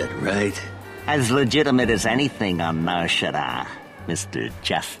legit, right? As legitimate as anything on Nar Shaddaa, Mr.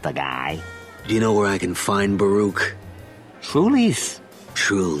 Just a Guy. Do you know where I can find Baruch? Trulies?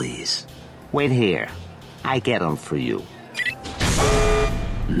 Trulies. Wait here. I get them for you.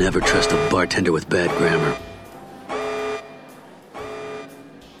 Never trust a bartender with bad grammar.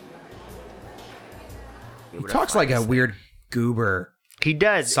 He talks like a weird goober. He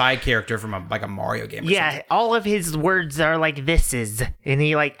does. Side character from a Mario game. Yeah, all of his words are like thises, and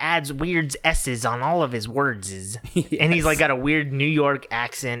he like adds weird s's on all of his words. Yes. And he's like got a weird New York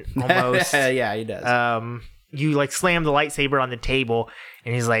accent almost. Yeah, he does. You like slam the lightsaber on the table,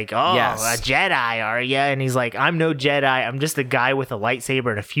 and he's like, "Oh, yes. A Jedi, are ya?" And he's like, "I'm no Jedi. I'm just a guy with a lightsaber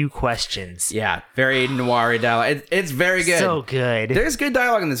and a few questions." Yeah, very noir dialogue. It's very good. So good. There's good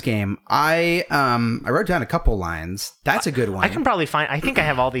dialogue in this game. I wrote down a couple lines. That's a good one. I can probably find. I think I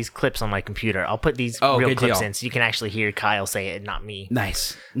have all these clips on my computer. I'll put these real clips in so you can actually hear Kyle say it, not me.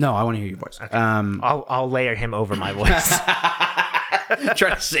 Nice. No, I want to hear your voice. Okay. I'll layer him over my voice.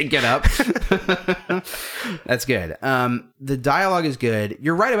 Try to sync it up. That's good. The dialogue is good.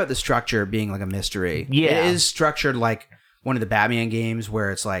 You're right about the structure being like a mystery. Yeah. It is structured like one of the Batman games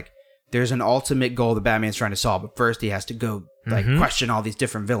where it's like there's an ultimate goal that Batman's trying to solve, but first he has to go like question all these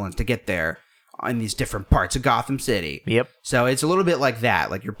different villains to get there in these different parts of Gotham City. Yep. So it's a little bit like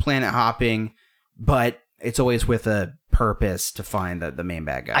that. Like you're planet hopping, but it's always with a purpose to find the main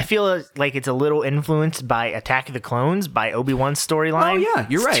bad guy. I feel like it's a little influenced by Attack of the Clones, by Obi-Wan's storyline. Oh, yeah,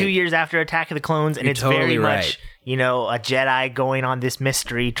 you're right. 2 years after Attack of the Clones, and You're it's totally very right. much, a Jedi going on this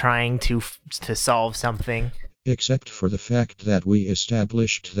mystery trying to solve something. Except for the fact that we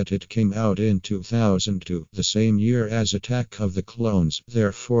established that it came out in 2002, the same year as Attack of the Clones,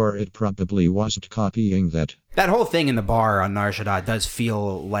 therefore it probably wasn't copying that. That whole thing in the bar on Nar Shaddaa does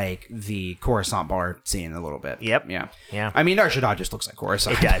feel like the Coruscant bar scene a little bit. Yep. Yeah. I mean, Nar Shaddaa just looks like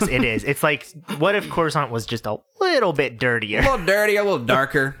Coruscant. It does. It is. It's like, what if Coruscant was just a little bit dirtier? A little dirtier, a little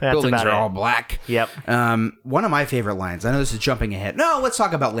darker. Buildings are all black. Yep. One of my favorite lines, I know this is jumping ahead. No, let's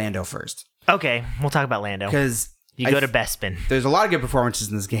talk about Lando first. Okay, we'll talk about Lando. Because you go to Bespin. There's a lot of good performances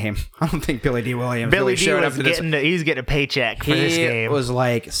in this game. I don't think Billy D. Williams really showed up to this. He was getting a paycheck for this game. He was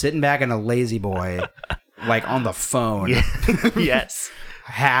like sitting back in a lazy boy, like on the phone. Yes.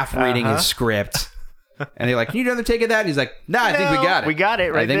 Half reading his script. And they're like, "Can you do another take of that?" And he's like, "No, I think we got it. We got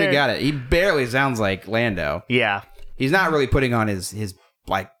it right there. I think we got it." He barely sounds like Lando. Yeah. He's not really putting on his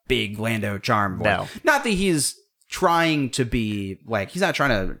like big Lando charm voice. No. Not that he's trying to be like, he's not trying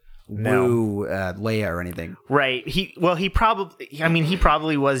to woo Leia or anything. Right. He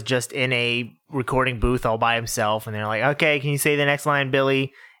probably was just in a recording booth all by himself, and they're like, "Okay, can you say the next line,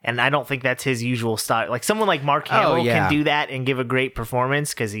 Billy?" And I don't think that's his usual style. Like someone like Mark Hamill can do that and give a great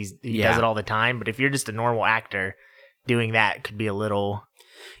performance because he does it all the time. But if you're just a normal actor, doing that could be a little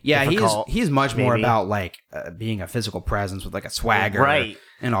difficult, he's much more about like being a physical presence with like a swagger, right?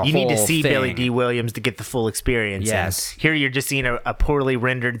 And a you need to whole see thing. Billy D. Williams to get the full experience. Yes. And here you're just seeing a poorly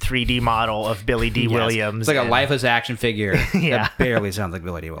rendered 3D model of Billy D. Williams. It's like a lifeless action figure Yeah. that barely sounds like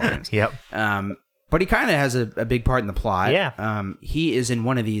Billy D. Williams. Yep. But he kind of has a big part in the plot. Yeah. He is in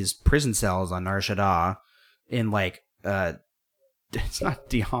one of these prison cells on Nar Shaddaa in like it's not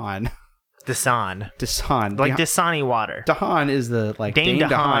Dahan. Dasan. Like Dasani water. Dahan is the like Dane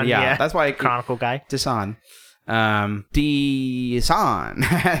DeHaan, yeah. That's why Chronicle guy. Dasan. Dasan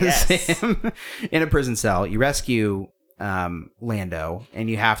has him in a prison cell. You rescue Lando, and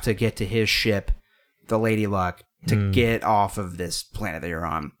you have to get to his ship, the Lady Luck, to get off of this planet that you're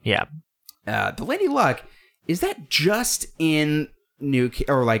on. Yeah. The Lady Luck, is that just in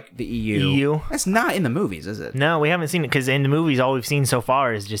or like the EU? EU. That's not in the movies, is it? No, we haven't seen it because in the movies, all we've seen so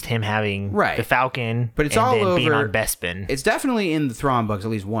far is just him having the Falcon, but it's and all then over being on Bespin. It's definitely in the Thrawn books at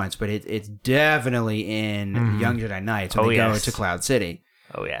least once, but it's definitely in Young Jedi Knights when they go to Cloud City.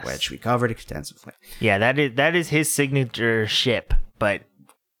 Oh yes, which we covered extensively. Yeah, that is his signature ship. But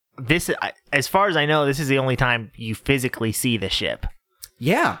this, as far as I know, this is the only time you physically see the ship.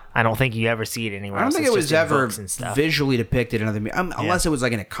 Yeah. I don't think you ever see it anywhere I don't else. think It's it was just in ever books and stuff. visually depicted in other unless it was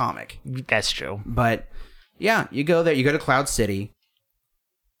like in a comic. That's true. But yeah, you go there, you go to Cloud City.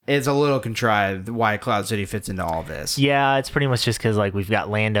 It's a little contrived why Cloud City fits into all this. Yeah, it's pretty much just because like we've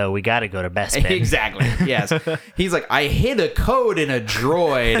got Lando, we got to go to Bespin. Exactly. Yes. He's like, I hid a code in a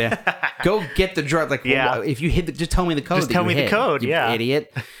droid. Go get the droid. Like, well, if you hid, just tell me the code. Just tell me the code. You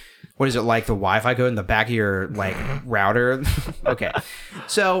idiot. What is it like? The Wi-Fi code in the back of your like router? Okay.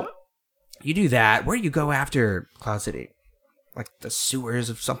 So you do that. Where do you go after Cloud City? Like the sewers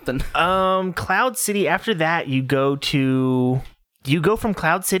of something? Cloud City. After that, you go from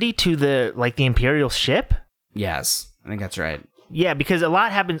Cloud City to the Imperial ship. Yes, I think that's right. Yeah, because a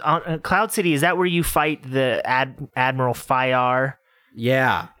lot happens on Cloud City. Is that where you fight the Admiral Fayar?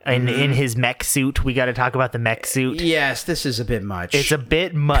 Yeah. And in his mech suit. We got to talk about the mech suit. Yes, this is a bit much. It's a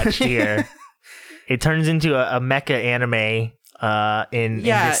bit much here. It turns into a mecha anime in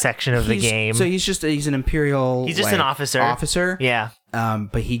this section of the game. So he's an Imperial... He's just an officer. Officer? Yeah.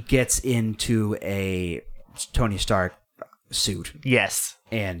 But he gets into a Tony Stark suit. Yes.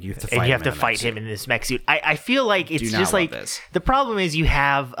 And you have to fight him in this mech suit. I feel like it's Do just not like... love this. The problem is you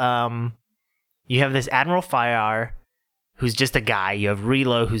have this Admiral Fayar, who's just a guy. You have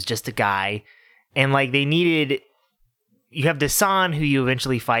Relo, who's just a guy. And like they needed... You have Dasan, who you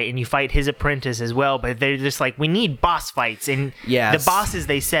eventually fight, and you fight his apprentice as well, but they're just like, we need boss fights. And the bosses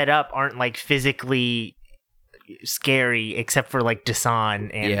they set up aren't like physically scary, except for like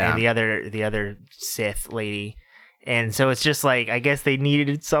Dasan and the other Sith lady. And so it's just like, I guess they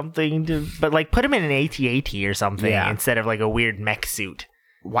needed something to... But like put him in an AT-AT or something instead of like a weird mech suit.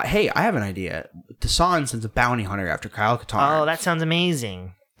 Hey, I have an idea. Dasan sends a bounty hunter after Kyle Katarn. Oh, that sounds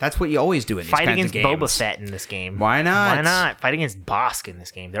amazing. That's what you always do in these Fight kinds against of games. Boba Fett in this game. Why not? Why not? Fight against Bosk in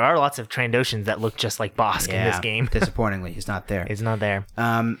this game. There are lots of Trandoshans that look just like Bosk in this game. Disappointingly, he's not there. He's not there.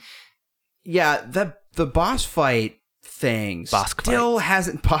 Yeah, the boss fight thing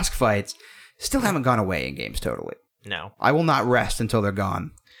Bosk fights still haven't gone away in games totally. No. I will not rest until they're gone.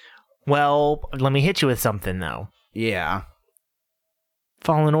 Well, let me hit you with something though. Yeah.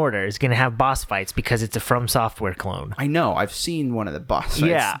 Fallen Order is going to have boss fights because it's a From Software clone. I know. I've seen one of the boss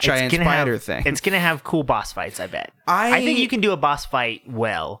fights. Yeah, Giant spider thing. It's going to have cool boss fights, I bet. I think you can do a boss fight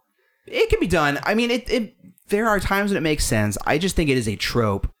well. It can be done. I mean, there are times when it makes sense. I just think it is a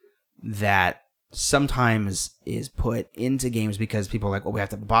trope that sometimes is put into games because people are like, well, we have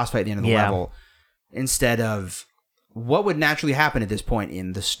to have a boss fight at the end of the level, instead of what would naturally happen at this point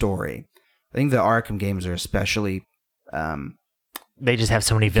in the story. I think the Arkham games are especially... they just have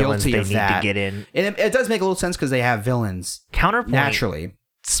so many villains they need to get in. And it does make a little sense because they have villains. Counterpoint. Naturally.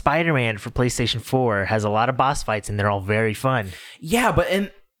 Spider-Man for PlayStation 4 has a lot of boss fights and they're all very fun. Yeah,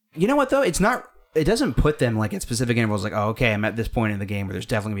 and you know what though? It doesn't put them like at specific intervals like, oh, okay, I'm at this point in the game where there's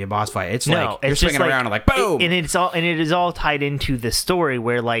definitely going to be a boss fight. It's like you're swinging around and like, boom! And it is all tied into the story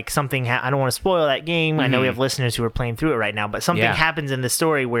where like something, I don't want to spoil that game. I know we have listeners who are playing through it right now, but something happens in the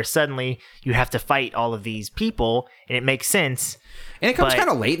story where suddenly you have to fight all of these people and it makes sense. And it comes kind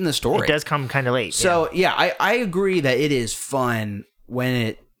of late in the story. It does come kind of late. So, I agree that it is fun when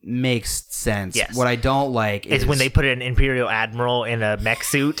it makes sense. Yes. What I don't like is when they put an Imperial Admiral in a mech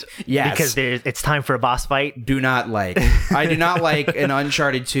suit. Yes. Because it's time for a boss fight. I do not like an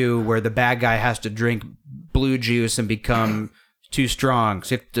Uncharted 2 where the bad guy has to drink blue juice and become too strong,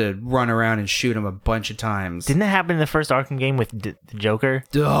 so you have to run around and shoot him a bunch of times. Didn't that happen in the first Arkham game with the Joker?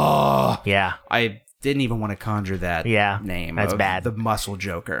 Duh. Yeah. I didn't even want to conjure that name. That's bad. The Muscle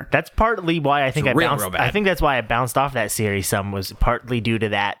Joker. That's partly why I think It's real bad. I think that's why I bounced off that series some, was partly due to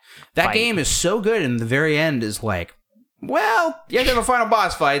that. That fight. game is so good, and the very end is like, well, you have to have a final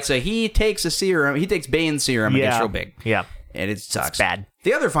boss fight, so he takes a serum. He takes Bane's serum and gets real big. Yeah. And it sucks. It's bad.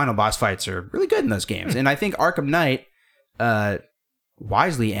 The other final boss fights are really good in those games, and I think Arkham Knight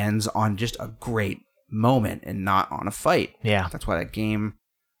wisely ends on just a great moment and not on a fight. Yeah. That's why that game,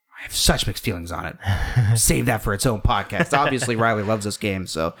 I have such mixed feelings on it. Save that for its own podcast. Obviously, Riley loves this game,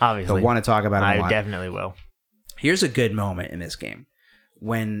 so Obviously. he'll want to talk about it a lot. I definitely will. Here's a good moment in this game.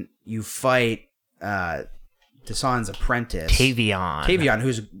 When you fight Dasan's apprentice. Tavion,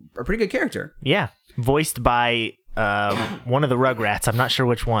 who's a pretty good character. Yeah. Voiced by one of the Rugrats. I'm not sure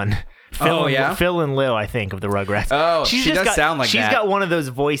which one. Phil and Lil, I think, of the Rugrats. Oh, she does sound like that. She's got one of those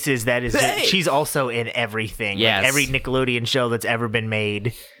voices that is she's also in everything. Yes. Like every Nickelodeon show that's ever been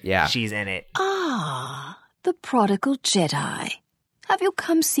made. Yeah. She's in it. Ah, the prodigal Jedi. Have you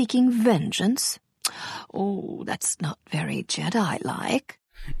come seeking vengeance? Oh, that's not very Jedi-like.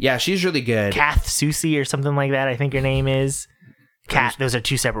 Yeah, she's really good. Kath Susi or something like that, I think her name is. Kath, those are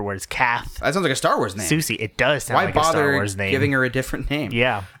two separate words. Kath. That sounds like a Star Wars name. Susi. It does sound like a Star Wars name. Why bother giving her a different name?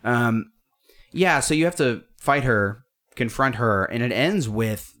 Yeah. Yeah, so you have to fight her, confront her, and it ends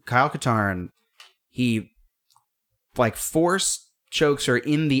with Kyle Katarn. He, force chokes her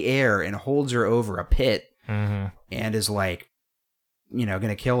in the air and holds her over a pit and is like,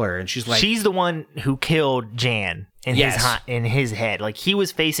 gonna kill her. And she's like... She's the one who killed Jan in his head. Like, he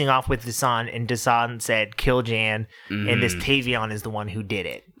was facing off with Dasan, and Dasan said, kill Jan, and this Tavion is the one who did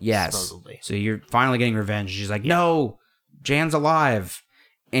it. Yes. Supposedly. So you're finally getting revenge. She's like, no, Jan's alive.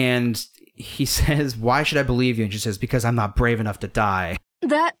 And he says, why should I believe you? And she says, because I'm not brave enough to die.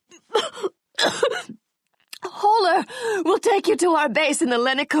 That... Hauler will take you to our base in the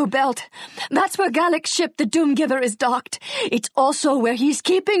Lenico Belt. That's where Gallic's ship, the Doomgiver, is docked. It's also where he's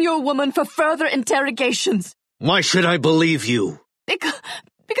keeping your woman for further interrogations. Why should I believe you? Because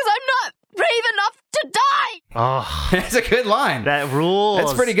I'm not brave enough to die! Oh, that's a good line. That rules.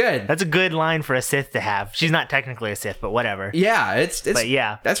 That's pretty good. That's a good line for a Sith to have. She's not technically a Sith, but whatever. Yeah, but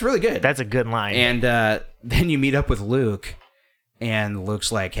yeah, that's really good. That's a good line. And then you meet up with Luke, and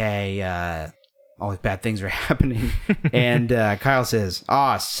Luke's like, hey, all these bad things are happening. And Kyle says,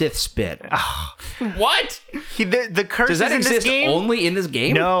 Sith spit. What? The curse Does that in exist this game? only in this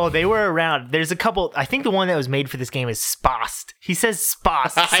game? No, they were around. There's a couple. I think the one that was made for this game is Spost. He says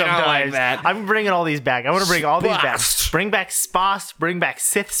Spost sometimes. I don't like that. I'm bringing all these back. I want to bring all these back. Bring back Spost. Bring back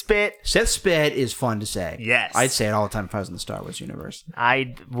Sith spit. Sith spit is fun to say. Yes. I'd say it all the time if I was in the Star Wars universe.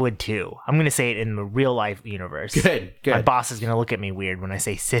 I would too. I'm going to say it in the real life universe. Good. My boss is going to look at me weird when I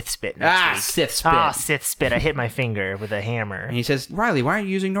say Sith spit next week. Sith spit. Sith spit. I hit my finger with a hammer. And he says, Riley, why aren't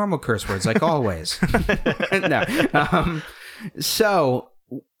you using normal curse words like always? No. So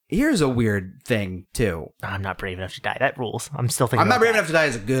here's a weird thing too. I'm not brave enough to die. That rules. I'm still thinking. I'm not brave that. enough to die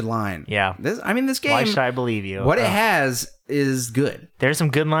is a good line. Yeah. This game. Why should I believe you? What it has is good. There's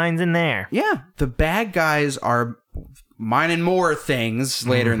some good lines in there. Yeah. The bad guys are mining more things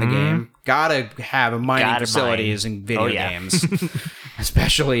later in the game. Gotta have mining facilities in video games.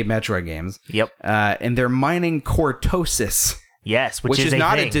 Especially Metroid games. Yep. And they're mining cortosis. Yes, which is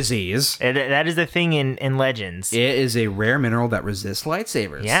not a disease. That is the thing in Legends. It is a rare mineral that resists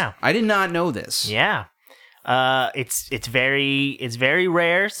lightsabers. Yeah. I did not know this. Yeah. It's very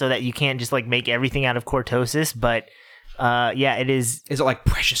rare, so that you can't just make everything out of cortosis, but it is. Is it like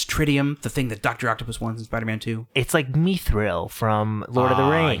precious tritium, the thing that Dr. Octopus wants in Spider-Man 2? It's like Mithril from Lord of the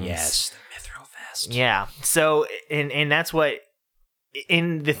Rings. Yes, Mithril vest. Yeah. So and that's what.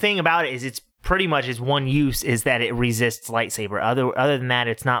 And the thing about it is, it's pretty much its one use is that it resists lightsaber. Other than that,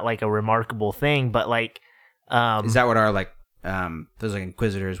 it's not like a remarkable thing. But is that what our those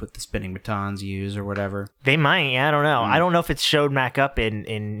Inquisitors with the spinning batons use or whatever? They might. Yeah, I don't know. I don't know if it's showed back up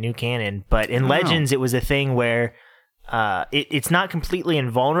in New Canon, but in Legends, it was a thing where it's not completely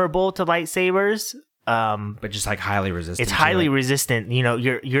invulnerable to lightsabers. But just highly resistant. It's highly resistant.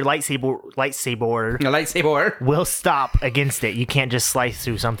 Your lightsaber will stop against it. You can't just slice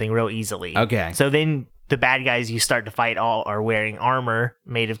through something real easily. Okay. So then the bad guys you start to fight all are wearing armor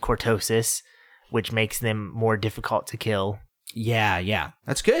made of cortosis, which makes them more difficult to kill. Yeah.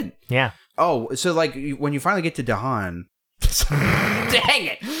 That's good. Yeah. Oh, so when you finally get to Dahan, dang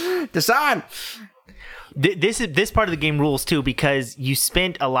it, Dasan. This part of the game rules too, because you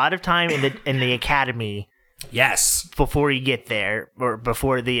spent a lot of time in the academy. Yes. Before you get there, or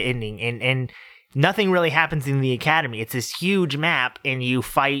before the ending, and nothing really happens in the academy. It's this huge map, and you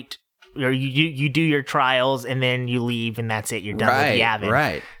fight, or you do your trials, and then you leave, and that's it. You're done with Yavin.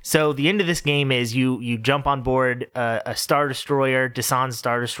 Right. So the end of this game is you jump on board a Star Destroyer, Dasan's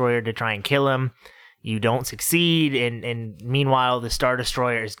Star Destroyer, to try and kill him. You don't succeed, and meanwhile, the Star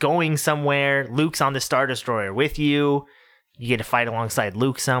Destroyer is going somewhere. Luke's on the Star Destroyer with you. You get to fight alongside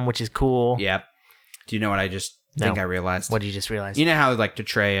Luke some, which is cool. Yep. Do you know what I just think I realized? What did you just realize? You know how, like,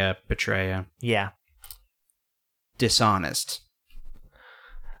 Betraya? Yeah. Dishonest.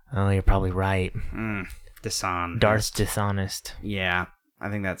 Oh, you're probably right. Darth Dishonest. Yeah. I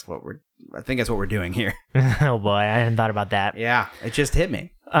think that's what we're doing here. Oh boy, I hadn't thought about that. Yeah, it just hit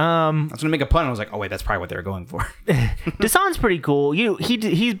me. I was gonna make a pun. I was like, oh wait, that's probably what they were going for. Dasan's pretty cool.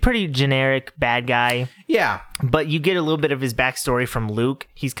 He's pretty generic bad guy. Yeah, but you get a little bit of his backstory from Luke.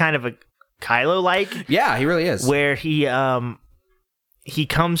 He's kind of a Kylo-like. Yeah, he really is. Where he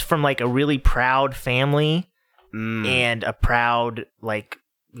comes from like a really proud family and a proud like.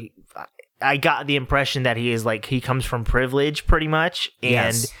 I got the impression that he comes from privilege pretty much, and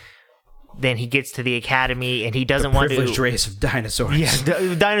yes. Then he gets to the academy and he doesn't want to. Privileged race of dinosaurs.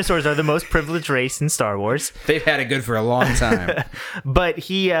 Yeah, dinosaurs are the most privileged race in Star Wars. They've had it good for a long time. But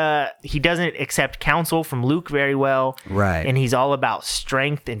he doesn't accept counsel from Luke very well. Right. And he's all about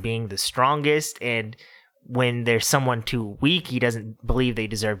strength and being the strongest. And when there's someone too weak, he doesn't believe they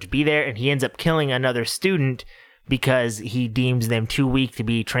deserve to be there, and he ends up killing another student because he deems them too weak to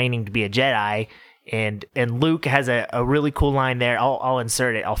be training to be a Jedi. And Luke has a really cool line there. I'll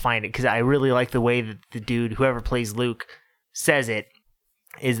insert it. I'll find it because I really like the way that the dude, whoever plays Luke, says it.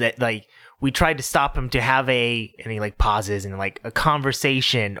 Is that like we tried to stop him to have and he like pauses and like a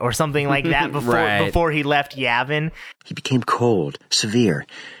conversation or something like that before he left Yavin. He became cold, severe.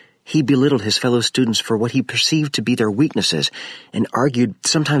 He belittled his fellow students for what he perceived to be their weaknesses and argued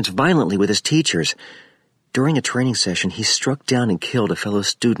sometimes violently with his teachers. During a training session, he struck down and killed a fellow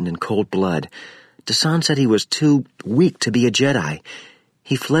student in cold blood. Dasan said he was too weak to be a Jedi.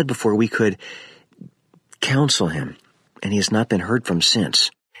 He fled before we could counsel him, and he has not been heard from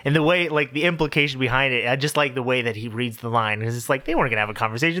since. And the way, like, the implication behind it, I just like the way that he reads the line. It's like, they weren't going to have a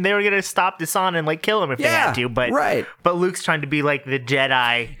conversation. They were going to stop Dasan and, like, kill him if they had to. But Luke's trying to be, like, the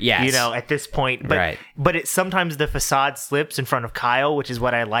Jedi, you know, at this point. But but sometimes the facade slips in front of Kyle, which is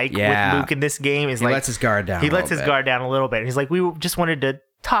what I like with Luke in this game. Is he lets his guard down. He lets his guard down a little bit. And he's like, we just wanted to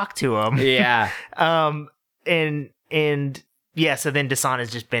talk to him. Yeah. And yeah, so then Dasan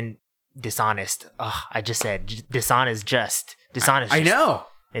has just been dishonest. Oh, I just said Dasan is just dishonest. I know.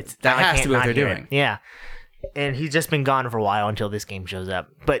 That has to be what they're doing. Yeah. And he's just been gone for a while until this game shows up.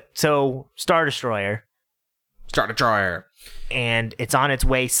 But so Star Destroyer. And it's on its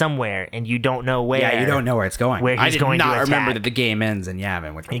way somewhere, and you don't know where. Yeah, you don't know where it's going. Where he's going to attack. I did not remember that the game ends in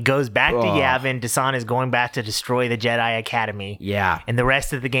Yavin. He goes back to Yavin. Dasan is going back to destroy the Jedi Academy. Yeah. And the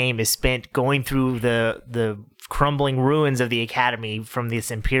rest of the game is spent going through the crumbling ruins of the Academy from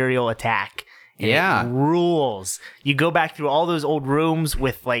this Imperial attack. And it rules. You go back through all those old rooms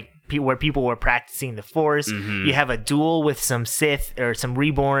with like where people were practicing the Force. Mm-hmm. You have a duel with some Sith or some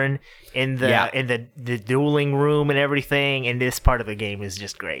Reborn in the dueling room and everything. And this part of the game is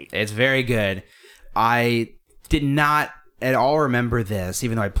just great. It's very good. I did not at all remember this,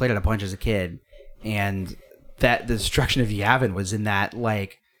 even though I played it a bunch as a kid. And that the destruction of Yavin was in that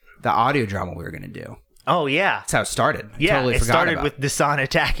like the audio drama we were going to do. Oh, yeah. That's how it started. It started with Dasan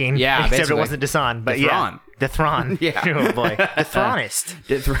attacking. Yeah, except it wasn't Dasan, but the Thrawn. Yeah. Oh, boy. The Thronist.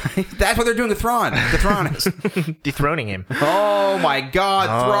 That's what they're doing with Thrawn. The Thronist. Dethroning him. Oh, my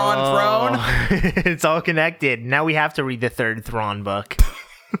God. Throne. It's all connected. Now we have to read the third Thrawn book.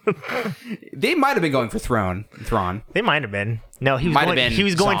 They might have been going for Thrawn. They might have been. No, he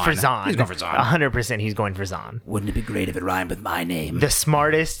was going for Zahn. He was going for Zahn. 100% he's going for Zahn. Wouldn't it be great if it rhymed with my name? The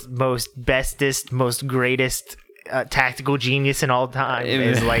smartest, most bestest, most greatest tactical genius in all time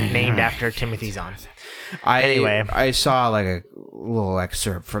is like named after Timothy Zahn. Anyway, I saw like a little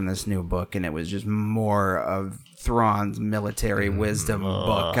excerpt from this new book, and it was just more of Thrawn's military wisdom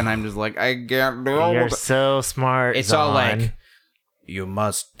book, and I'm just like, I can't do it. You're so smart. It's Zahn. all like,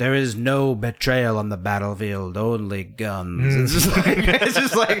 there is no betrayal on the battlefield, only guns.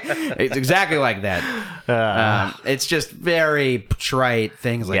 It's exactly like that. It's just very trite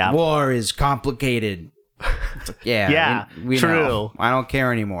things like war is complicated. It's like, we true. Know. I don't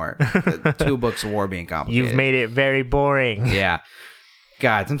care anymore. 2 books of war being complicated. You've made it very boring. Yeah.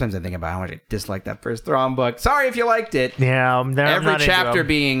 God, sometimes I think about how much I dislike that first Thrawn book. Sorry if you liked it. Yeah, every chapter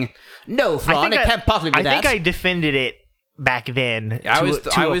being no Thrawn. It can't possibly be that. I think I defended it back then. I was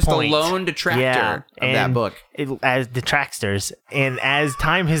the point. lone detractor of that book. As detractors, and as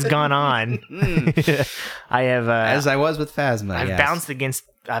time has gone on, I have as I was with Phasma.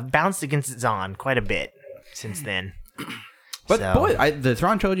 I've bounced against Zahn quite a bit since then. But boy, the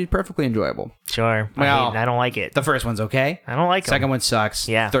Thrawn trilogy is perfectly enjoyable. Sure. Well, I don't like it. The first one's okay. I don't like Second one sucks.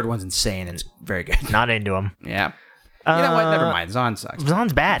 Yeah. Third one's insane. It's very good. Not into them. Yeah. You know what? Never mind. Zahn sucks.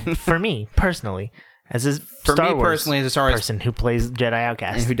 Zahn's bad for me personally. As a Star Wars personally, as a Star Wars person who plays Jedi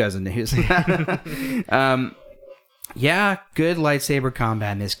Outcast and who doesn't. Yeah, good lightsaber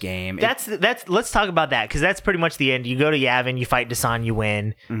combat in this game. That's let's talk about that, because that's pretty much the end. You go to Yavin, you fight Desan, you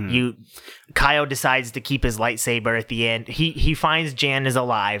win. Kyle decides to keep his lightsaber at the end. He finds Jan is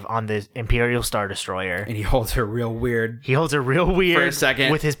alive on the Imperial Star Destroyer, and he holds her real weird. For a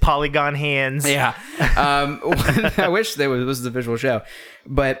second with his polygon hands. Yeah. I wish this was the visual show,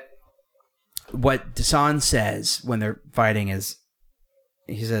 but what Desan says when they're fighting is,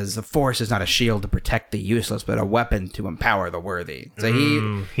 he says, the Force is not a shield to protect the useless, but a weapon to empower the worthy. So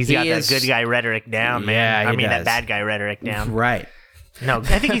he's got that good guy rhetoric down, man. Yeah, I mean, that bad guy rhetoric down. Right. No,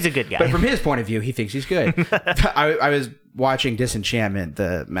 I think he's a good guy. But from his point of view, he thinks he's good. I was watching Disenchantment,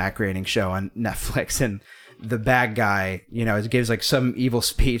 the Mac rating show on Netflix, and the bad guy, gives like some evil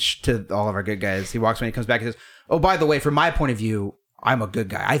speech to all of our good guys. He walks when he comes back and says, "Oh, by the way, from my point of view, I'm a good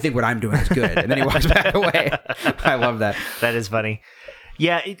guy. I think what I'm doing is good." And then he walks back away. I love that. That is funny.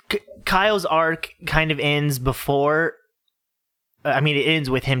 Yeah, Kyle's arc kind of ends before. It ends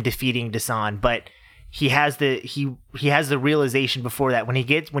with him defeating Desan, but he has the realization before that when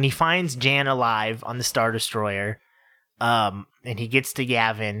he finds Jan alive on the Star Destroyer, and he gets to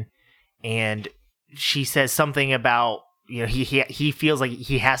Yavin, and she says something about he feels like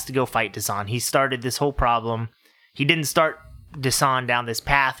he has to go fight Desan. He started this whole problem. He didn't start Desan down this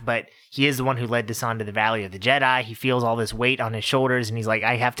path, but he is the one who led Desan to the Valley of the Jedi. He feels all this weight on his shoulders, and he's like,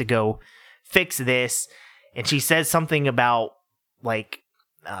 I have to go fix this. And she says something about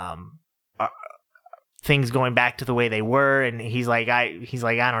things going back to the way they were, and he's like, I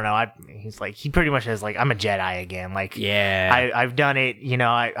don't know. He pretty much says like, I'm a Jedi again. Like, yeah, I've done it.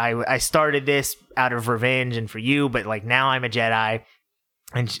 I started this out of revenge and for you, but like now I'm a Jedi.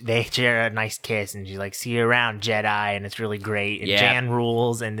 And they share a nice kiss, and she's like, "See you around, Jedi," and it's really great. And Jan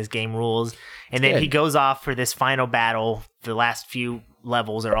rules, and this game rules. And then he goes off for this final battle. The last few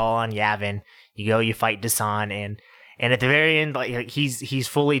levels are all on Yavin. You go, you fight Desan, and at the very end, like he's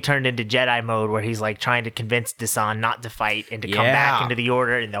fully turned into Jedi mode, where he's like trying to convince Desan not to fight and to come back into the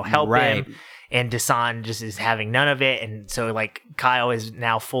Order, and they'll help him. And Desan just is having none of it, and so like Kyle is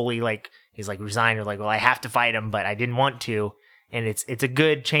now fully like he's like resigned. Like, well, I have to fight him, but I didn't want to. And it's a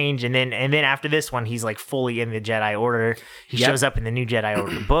good change, and then after this one, he's like fully in the Jedi Order. He shows up in the new Jedi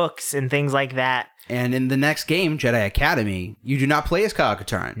Order books and things like that. And in the next game, Jedi Academy, you do not play as Kyle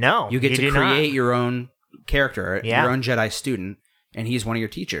Katarn. No, you get to create your own character, your own Jedi student, and he's one of your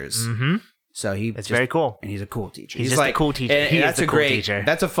teachers. Mm-hmm. So it's very cool, and he's a cool teacher. He's just like a cool teacher. That's a great teacher.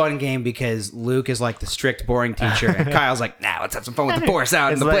 That's a fun game because Luke is like the strict, boring teacher, and Kyle's like, "Nah, let's have some fun with the Force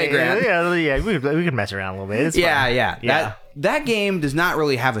out in the playground." Yeah, we can mess around a little bit. It's fun. Yeah. That game does not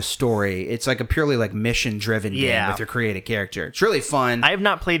really have a story. It's like a purely like mission-driven game with your created character. It's really fun. I have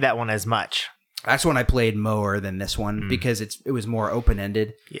not played that one as much. That's when I played more than this one because it was more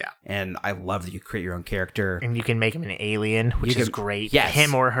open-ended. Yeah. And I love that you create your own character. And you can make him an alien, which is great. Yes.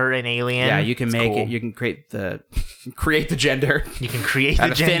 Him or her an alien. Yeah, you can make it. You can create the gender. You can create out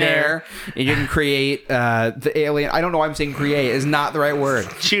the of gender. Thin air. And you can create the alien. I don't know why I'm saying create is not the right word.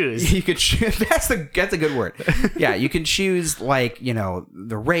 Choose. You could choose. That's a good word. Yeah, you can choose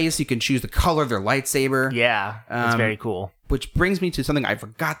the race. You can choose the color of their lightsaber. Yeah, it's very cool. Which brings me to something I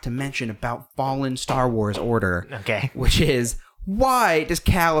forgot to mention about Fallen Star Wars Order. Okay. Which is, why does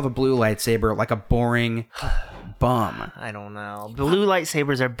Cal have a blue lightsaber like a boring bum? I don't know. Blue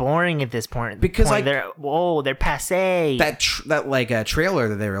lightsabers are boring at this point. Because they're passé. That trailer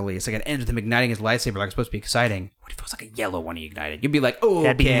that they released, like it ends with him igniting his lightsaber, like it's supposed to be exciting. What if it was like a yellow one he ignited? You'd be like, oh,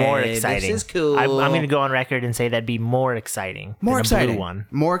 that'd be more exciting. This is cool. I'm going to go on record and say that'd be more exciting. More than exciting. A blue one.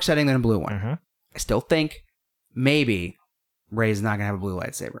 More exciting than a blue one. Mm-hmm. I still think maybe Rey's not gonna have a blue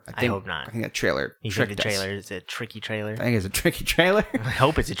lightsaber. I hope not. I think that trailer. You think the trailer is a tricky trailer? I think it's a tricky trailer. I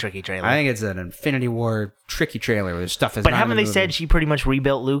hope it's a tricky trailer. I think it's an Infinity War tricky trailer where stuff is. But haven't they said she pretty much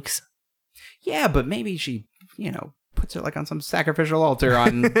rebuilt Luke's? Yeah, but maybe she, puts it like on some sacrificial altar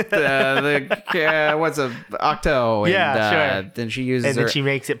on Octo. And, sure. Then she uses and then she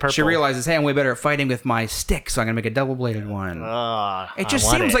makes it purple. She realizes, hey, I'm way better at fighting with my stick, so I'm gonna make a double-bladed one. It just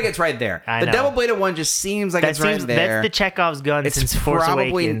seems like it's right there. The double-bladed one just seems like it's right there. That's the Chekhov's gun since Force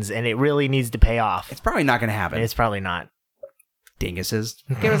Awakens, and it really needs to pay off. It's probably not gonna happen. It's probably not. dinguses.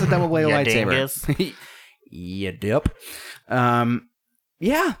 Give us a double-bladed lightsaber. Dingus. You dip.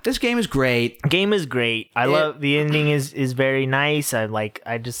 Yeah, this game is great. Game is great. I love the ending is very nice. I like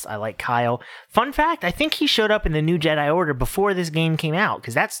Kyle. Fun fact, I think he showed up in the new Jedi Order before this game came out,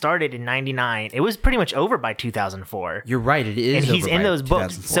 because that started in 99. It was pretty much over by 2004. You're right, it is. And he's over in by those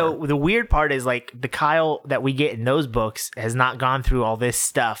books. 2004. So the weird part is like the Kyle that we get in those books has not gone through all this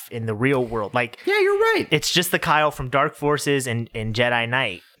stuff in the real world. Like, yeah, you're right. It's just the Kyle from Dark Forces and Jedi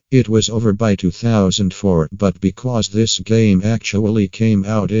Knight. It was over by 2004, but because this game actually came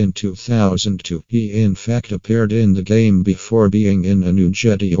out in 2002, he in fact appeared in the game before being in a new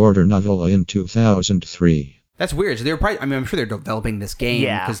Jedi Order novel in 2003. That's weird. So they were probably, I mean, I'm sure they're developing this game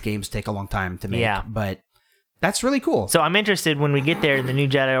Yeah. because games take a long time to make. Yeah. But that's really cool. So I'm interested when we get there in the new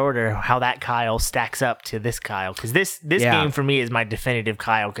Jedi Order how that Kyle stacks up to this Kyle, because this Yeah. game for me is my definitive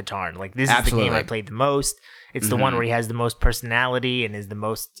Kyle Katarn. Like, this is Absolutely. the game I played the most. It's the one where he has the most personality and is the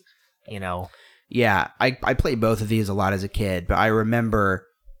most, you know. Yeah, I played both of these a lot as a kid, but I remember,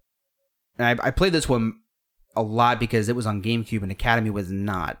 and I played this one a lot because it was on GameCube and Academy was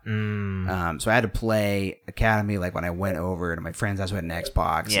not. So I had to play Academy like when I went over to my friend's house who had an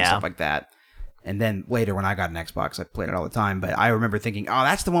Xbox and stuff like that. And then later when I got an Xbox, I played it all the time. But I remember thinking, oh,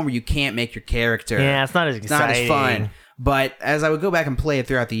 that's the one where you can't make your character. Yeah, it's not as It's not as exciting. fun. But as I would go back and play it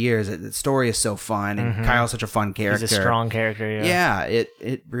throughout the years, the story is so fun, and Kyle's such a fun character. He's a strong character, Yeah,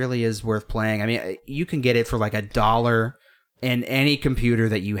 it really is worth playing. I mean, you can get it for like $1, and any computer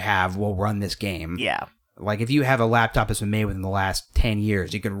that you have will run this game. Yeah. Like, if you have a laptop that's been made within the last 10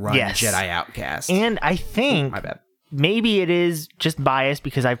 years, you can run Yes. Jedi Outcast. And I think My bad. maybe it is just biased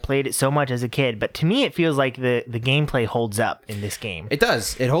because I've played it so much as a kid, but to me it feels like the gameplay holds up in this game. It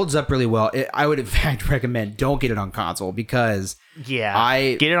does. It holds up really well. I would, in fact, recommend don't get it on console because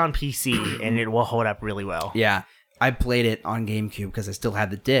Get it on PC and it will hold up really well. Yeah, I played it on GameCube because I still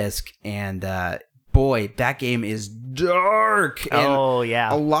had the disc, and boy, that game is dark. And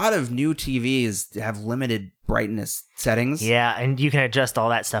a lot of new TVs have limited brightness settings. Yeah, and you can adjust all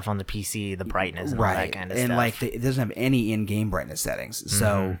that stuff on the PC, the brightness and all that kind of and stuff. like it doesn't have any in-game brightness settings. So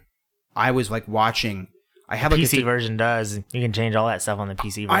Mhm. I was like watching. I have the like PC version does. You can change all that stuff on the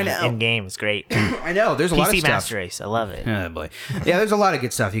PC version. I know. In game, it's great. I know. There's a lot of PC stuff. Master Race, I love it. Oh boy. Yeah, there's a lot of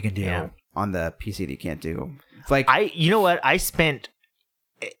good stuff you can do on the PC that you can't do. Like you know what? I spent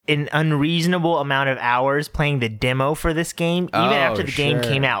an unreasonable amount of hours playing the demo for this game, even after the game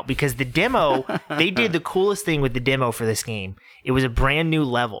came out, because the demo, they did the coolest thing with the demo for this game. It was a brand new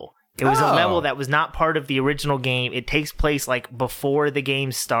level. It was a level that was not part of the original game. It takes place like before the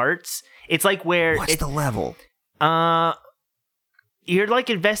game starts. It's like where what's the level? You're like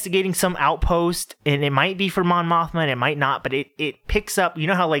investigating some outpost, and it might be for Mon Mothma, and it might not, but it picks up. You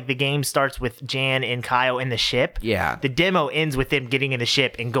know how like the game starts with Jan and Kyle in the ship? Yeah. The demo ends with them getting in the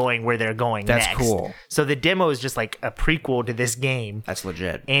ship and going where they're going That's next. cool. So the demo is just like a prequel to this game. That's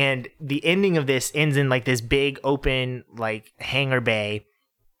legit. And the ending of this ends in like this big open like hangar bay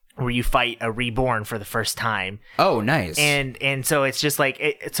where you fight a reborn for the first time. Oh, nice. And so it's just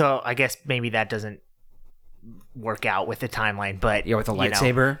like so I guess maybe that doesn't work out with the timeline, but with a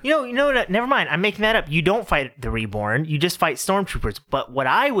lightsaber. You know, never mind. I'm making that up. You don't fight the reborn. You just fight stormtroopers. But what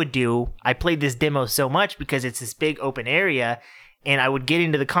I would do, I played this demo so much because it's this big open area, and I would get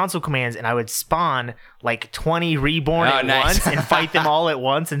into the console commands and I would spawn like 20 reborn at once and fight them all at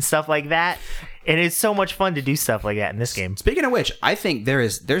once and stuff like that. And it's so much fun to do stuff like that in this game. Speaking of which, I think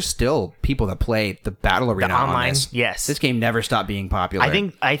there's still people that play the battle arena online. On this. Yes, this game never stopped being popular. I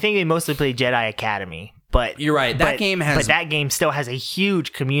think they mostly play Jedi Academy. But you're right. That game still has a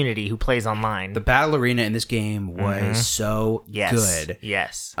huge community who plays online. The battle arena in this game was so good.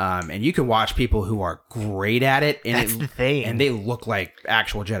 Yes. And you can watch people who are great at it. And That's the thing. And they look like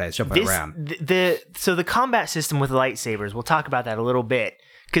actual Jedis jumping around. So the combat system with lightsabers, we'll talk about that a little bit.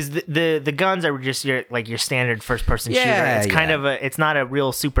 Because the guns are just your standard first person shooter. It's kind of it's not a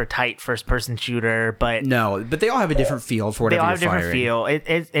real super tight first person shooter, but they all have a different feel for whatever you're firing. They all have a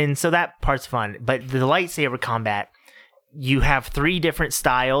different feel, and so that part's fun. But the lightsaber combat, you have 3 different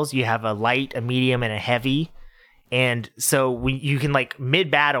styles. You have a light, a medium, and a heavy. And so you can like mid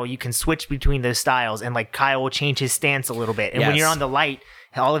battle, you can switch between those styles, and like Kyle will change his stance a little bit. And when you're on the light,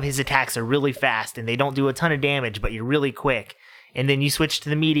 all of his attacks are really fast, and they don't do a ton of damage, but you're really quick. And then you switch to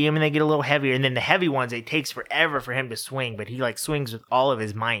the medium and they get a little heavier. And then the heavy ones, it takes forever for him to swing, but he like swings with all of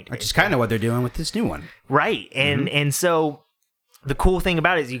his might. Which is kind of what they're doing with this new one. Right. And so the cool thing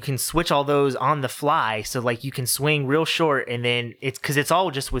about it is you can switch all those on the fly. So like you can swing real short, and then it's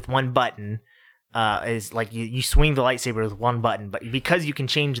all just with one button. Is like you swing the lightsaber with one button, but because you can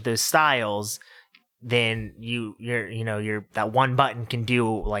change those styles, then you're that one button can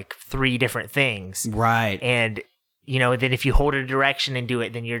do like 3 different things. Right. And then if you hold a direction and do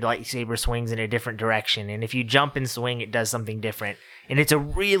it, then your lightsaber swings in a different direction. And if you jump and swing, it does something different. And it's a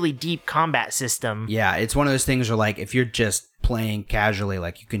really deep combat system. Yeah, it's one of those things where, like, if you're just playing casually,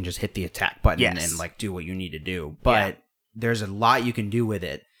 like, you can just hit the attack button and, like, do what you need to do. But there's a lot you can do with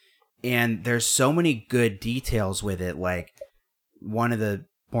it. And there's so many good details with it. Like, one of the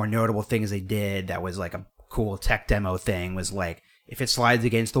more notable things they did that was, like, a cool tech demo thing was, like, if it slides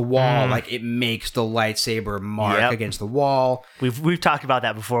against the wall, like, it makes the lightsaber mark against the wall. We've talked about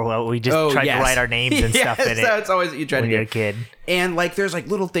that before. We just tried to write our names and stuff in it. That's always what you try to do. When you're a kid. And, like, there's, like,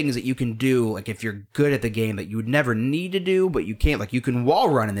 little things that you can do, like, if you're good at the game that you would never need to do, but you can't. Like, you can wall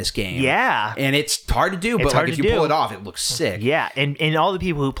run in this game. Yeah. And it's hard to do, but, like, if you pull it off, it looks sick. Yeah, and all the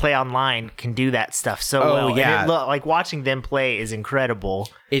people who play online can do that stuff so well. Yeah. And like, watching them play is incredible.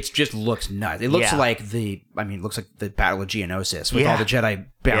 It just looks nuts. It looks like the Battle of Geonosis with all the Jedi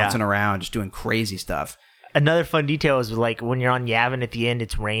bouncing around, just doing crazy stuff. Another fun detail is like when you're on Yavin at the end,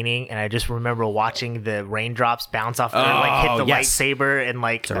 it's raining, and I just remember watching the raindrops bounce off and like hit the lightsaber, and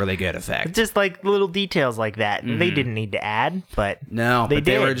like it's a really good effect. Just like little details like that. They didn't need to add, but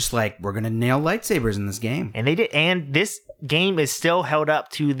they were just like, we're gonna nail lightsabers in this game, and they did. And this game is still held up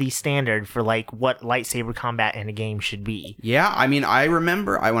to the standard for like what lightsaber combat in a game should be. Yeah, I mean, I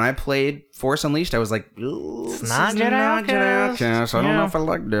remember when I played Force Unleashed, I was like, it's not Jedi Outcast. I don't know if I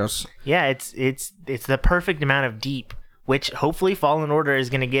like this. Yeah, it's the perfect amount of deep, which hopefully Fallen Order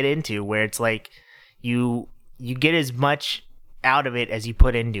is going to get into, where it's like you get as much out of it as you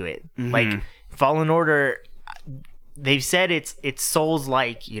put into it. Like Fallen Order, they've said it's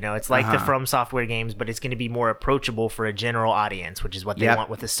Souls-like, it's like the From Software games, but it's going to be more approachable for a general audience, which is what they want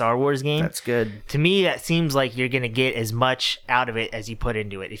with a Star Wars game. That's good. To me, that seems like you're going to get as much out of it as you put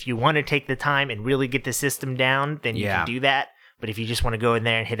into it. If you want to take the time and really get the system down, then you can do that. But if you just want to go in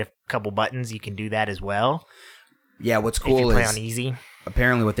there and hit a couple buttons, you can do that as well. Yeah, what's cool if you play is on easy.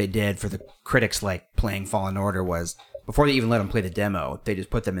 Apparently what they did for the critics like playing Fallen Order was, before they even let them play the demo, they just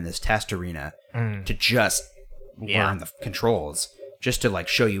put them in this test arena to just learn the controls, just to like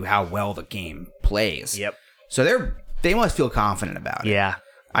show you how well the game plays. Yep. So they must feel confident about it. Yeah.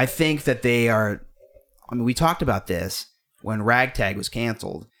 I think that they are. I mean, we talked about this when Ragtag was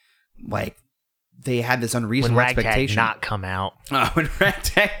canceled. Like, they had this unreasonable expectation. When Ragtag not come out. Oh, when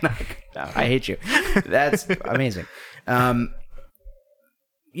Ragtag not come out. I hate you. That's amazing. The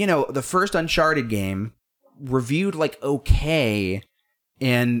first Uncharted game reviewed like okay,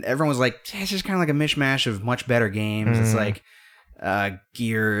 and everyone was like, it's just kind of like a mishmash of much better games. It's like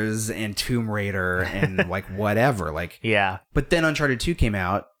Gears and Tomb Raider and like whatever. Like, yeah. But then Uncharted 2 came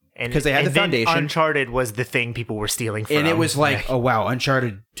out. Because they had the foundation. Uncharted was the thing people were stealing from. And it was like, oh wow,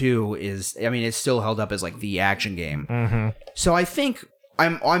 Uncharted 2 is, I mean, it's still held up as like the action game. So I think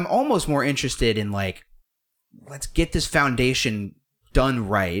I'm almost more interested in like, let's get this foundation done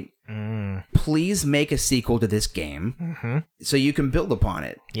right. Please make a sequel to this game so you can build upon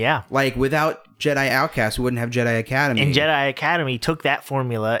it. Yeah. Like, without Jedi Outcast, we wouldn't have Jedi Academy. And Jedi Academy took that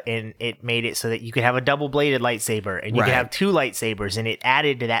formula and it made it so that you could have a double-bladed lightsaber and you could have 2 lightsabers, and it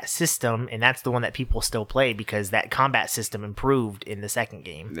added to that system, and that's the one that people still play because that combat system improved in the second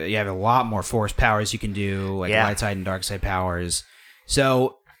game. You have a lot more force powers you can do, like light side and dark side powers.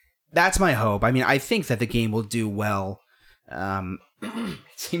 So that's my hope. I mean, I think that the game will do well. It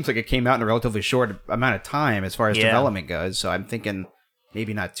seems like it came out in a relatively short amount of time as far as development goes, so I'm thinking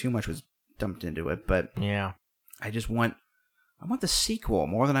maybe not too much was dumped into it, but I want the sequel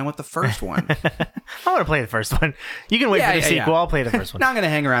more than I want the first one. I want to play the first one. You can wait for the sequel. I'll play the first one. Not going to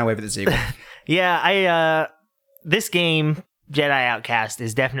hang around and wait for the sequel. This game, Jedi Outcast,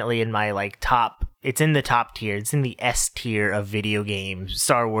 is definitely in my like top. It's in the top tier. It's in the S tier of video games,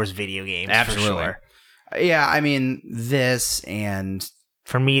 Star Wars video games. Absolutely. For sure. Yeah, I mean, this and...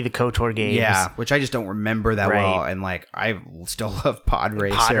 For me, the KOTOR games. Yeah, which I just don't remember that well. And, like, I still love Pod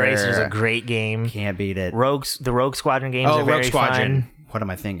Racer. Pod Racer is a great game. Can't beat it. The Rogue Squadron games are very Rogue Squadron. fun. What am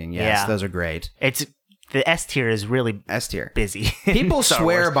I thinking? Yes, those are great. The S tier is really busy. People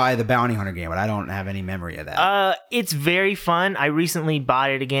swear by the Bounty Hunter game, but I don't have any memory of that. It's very fun. I recently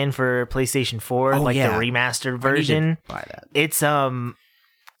bought it again for PlayStation 4, the remastered version. I need to buy that.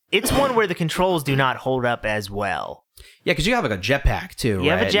 It's one where the controls do not hold up as well. Yeah, because you have like a jetpack too.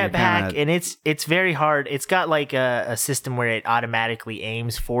 You have a jetpack, and it's very hard. It's got like a system where it automatically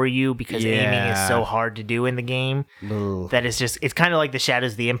aims for you because aiming is so hard to do in the game. That it's kind of like the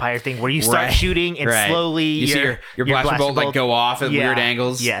Shadows of the Empire thing where you start shooting and slowly you see your blaster bolt like go off at weird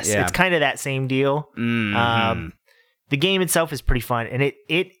angles. Yes, it's kind of that same deal. the game itself is pretty fun, and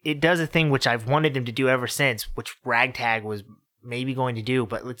it does a thing which I've wanted them to do ever since, which Ragtag was maybe going to do,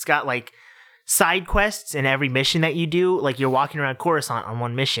 but it's got like side quests in every mission that you do. Like you're walking around Coruscant on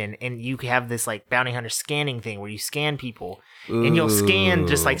one mission, and you have this like bounty hunter scanning thing where you scan people. And you'll scan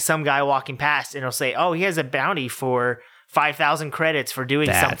just like some guy walking past, and it'll say, "Oh, he has a bounty for 5,000 credits for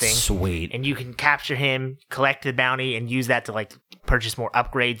doing something." Sweet. And you can capture him, collect the bounty, and use that to like purchase more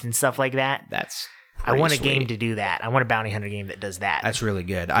upgrades and stuff like that. That's I want a sweet. game to do that. I want a bounty hunter game that does that. That's really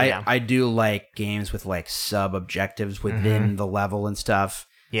good. Yeah. I do like games with like sub objectives within the level and stuff.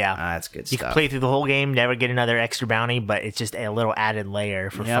 Yeah, that's good you stuff. can play through the whole game, never get another extra bounty, but it's just a little added layer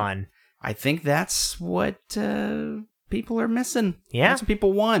for fun. I think that's what people are missing. Yeah. That's what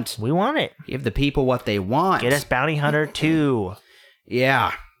people want. We want it. Give the people what they want. Get us Bounty Hunter 2.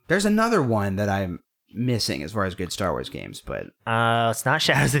 Yeah. There's another one that I'm missing as far as good Star Wars games, but it's not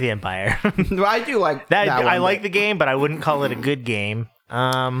Shadows of the Empire. I do like that one, I like the game, but I wouldn't call it a good game.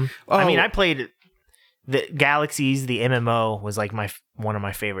 I mean, I played the Galaxies. The MMO was like one of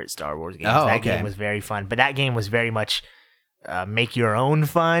my favorite Star Wars games. That game was very fun, but that game was very much make your own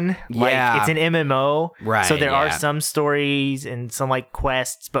fun. Like it's an MMO, right? So there are some stories and some like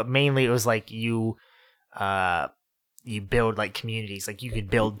quests, but mainly it was like you build like communities, like you could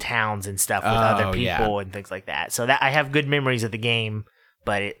build towns and stuff with other people and things like that. So that I have good memories of the game,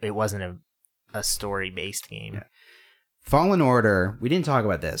 but it wasn't a story based game. Yeah. Fallen Order. We didn't talk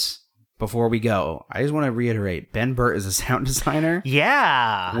about this before we go. I just want to reiterate: Ben Burtt is a sound designer.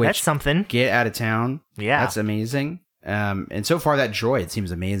 Yeah, that's something. Get out of town. Yeah, that's amazing. And so far that droid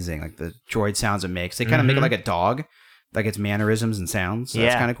seems amazing. Like the droid sounds it makes. They kind of make it like a dog, like its mannerisms and sounds. So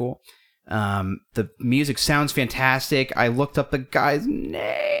that's kind of cool. The music sounds fantastic. I looked up the guy's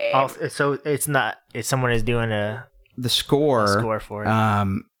name. Oh, so it's someone is doing the score for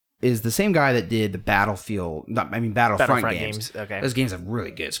it. Is the same guy that did the Battlefront games. Okay, those games have really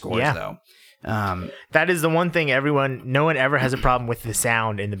good scores though. That is the one thing no one ever has a problem with the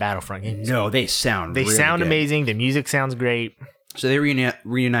sound in the Battlefront games. No, they sound really good. Amazing. The music sounds great. So they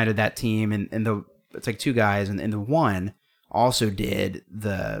reunited that team, and it's like two guys, and the one also did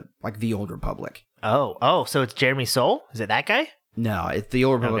the Old Republic. Oh, so it's Jeremy Soule? Is it that guy? No, it's the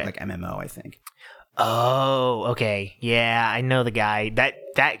Old Republic, like MMO, I think. Oh, okay. Yeah, I know the guy. That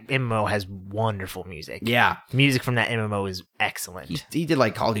MMO has wonderful music. Yeah. The music from that MMO is excellent. He did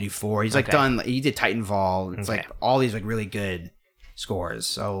like Call of Duty 4. He's he did Titanfall. It's like all these like really good scores.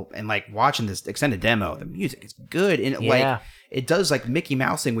 So, and like watching this extended demo, the music is good. And like it does like Mickey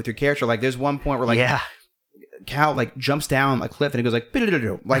Mousing with your character. Like there's one point where Cal like jumps down a cliff and it goes like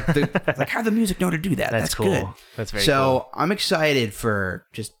like how the music know to do that? That's cool. Good. That's very cool. So I'm excited for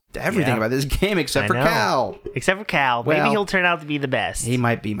just everything about this game except for Cal. Except for Cal. Maybe he'll turn out to be the best. He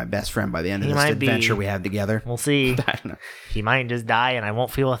might be my best friend by the end of this adventure we have together. We'll see. I don't know. He might just die and I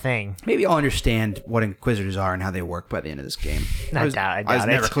won't feel a thing. Maybe I'll understand what Inquisitors are and how they work by the end of this game. I doubt I was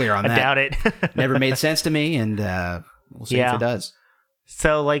never clear on that. I doubt it. Never made sense to me, and we'll see if it does.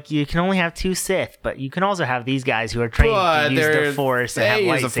 So, like, you can only have 2 Sith, but you can also have these guys who are trained to use the Force and have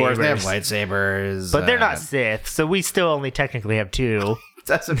lightsabers. They have lightsabers. But they're not Sith, so we still only technically have 2.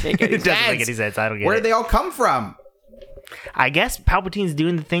 Doesn't make any sense. It doesn't make any sense. I don't get it. Where did they all come from? I guess Palpatine's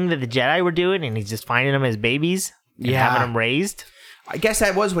doing the thing that the Jedi were doing, and he's just finding them as babies and having them raised. I guess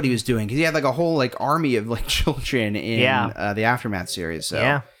that was what he was doing, because he had like a whole like army of like children in the Aftermath series.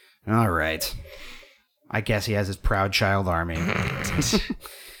 So, all right. I guess he has his proud child army.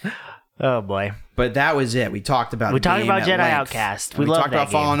 Oh boy! But that was it. We talked about Jedi Outcast. We talked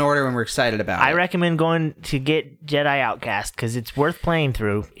about Fallen Order, and we're excited about it. I recommend going to get Jedi Outcast because it's worth playing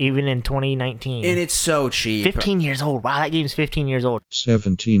through, even in 2019. And it's so cheap. 15 years old. Wow, that game's 15 years old.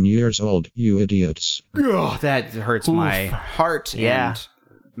 17 years old, you idiots. Oh, that hurts my heart and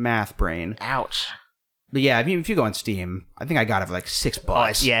math brain. Ouch. But yeah, if you go on Steam, I think I got it for like $6. Oh,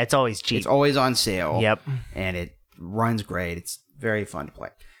 it's always cheap. It's always on sale. Yep. And it runs great. It's very fun to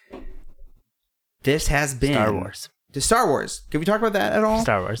play. This has been Star Wars. Can we talk about that at all?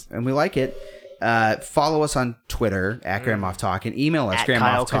 Star Wars. And we like it. Follow us on Twitter at Grandmoff Talking. Email us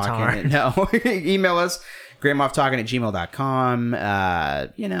GrandmoffTalking. No, email us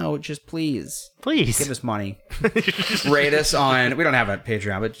GrandmoffTalking@gmail.com. Just please give us money. Rate us on. We don't have a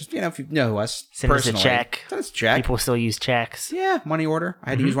Patreon, but just if you know us send personally, us a check. Send us a check. People still use checks. Yeah, money order. I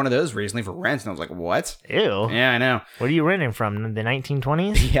had to use one of those recently for rent, and I was like, what? Ew. Yeah, I know. What are you renting from? The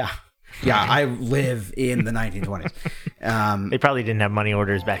 1920s? Yeah. Yeah, I live in the 1920s. They probably didn't have money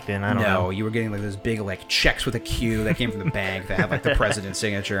orders back then. I don't know. No, you were getting like those big like checks with a Q that came from the bank that had like the president's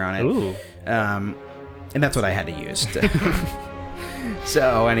signature on it. Ooh. And that's what I had to use.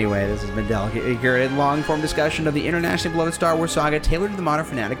 So anyway, this has been Delicately Curated, long-form discussion of the internationally beloved Star Wars saga tailored to the modern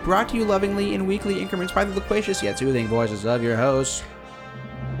fanatic, brought to you lovingly in weekly increments by the loquacious yet soothing voices of your hosts.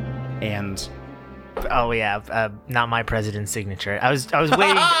 And oh yeah, not my president's signature. I was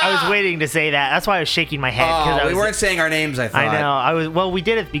waiting to say that. That's why I was shaking my head. We weren't saying our names, I thought. I know. Well, we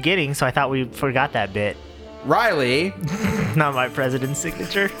did at the beginning, so I thought we forgot that bit. Riley. Not my president's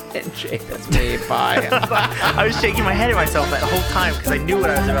signature. And Jake, that's me. Bye. I was shaking my head at myself that whole time because I knew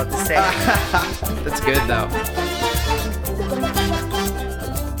what I was about to say. That's good, though.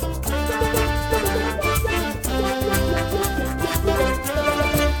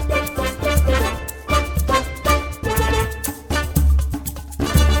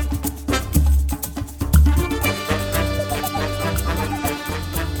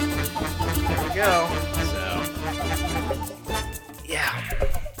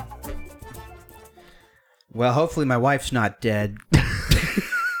 Well, hopefully my wife's not dead.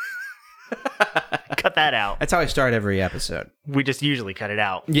 Cut that out. That's how I start every episode. We just usually cut it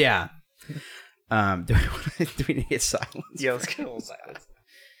out. Yeah. Do we need to get silence? Yeah, let's get a little silence.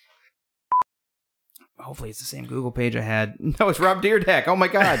 Hopefully it's the same Google page I had. No, it's Rob Deerdeck. Oh my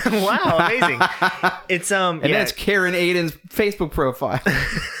god. Wow, amazing. It's and that's Karen Aiden's Facebook profile.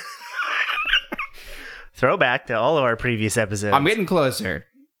 Throwback to all of our previous episodes. I'm getting closer.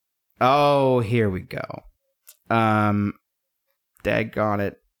 Oh, here we go. Daggone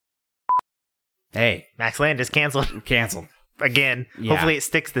it. Hey. Max Landis canceled. Canceled. Again. Yeah. Hopefully it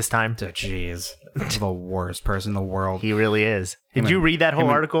sticks this time. Oh, jeez. The worst person in the world. He really is. Did you read that whole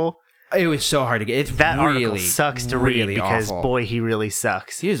article? It was so hard to get. That really, article sucks to read because, awful. boy, he really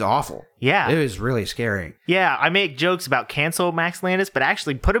sucks. He is awful. Yeah. It was really scary. Yeah, I make jokes about cancel Max Landis, but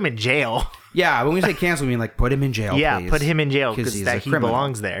actually put him in jail. Yeah, when we say cancel, we mean like put him in jail, yeah, please. Put him in jail because he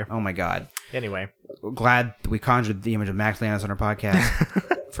belongs there. Oh my god. Anyway. Glad we conjured the image of Max Landis on our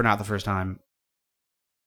podcast for not the first time.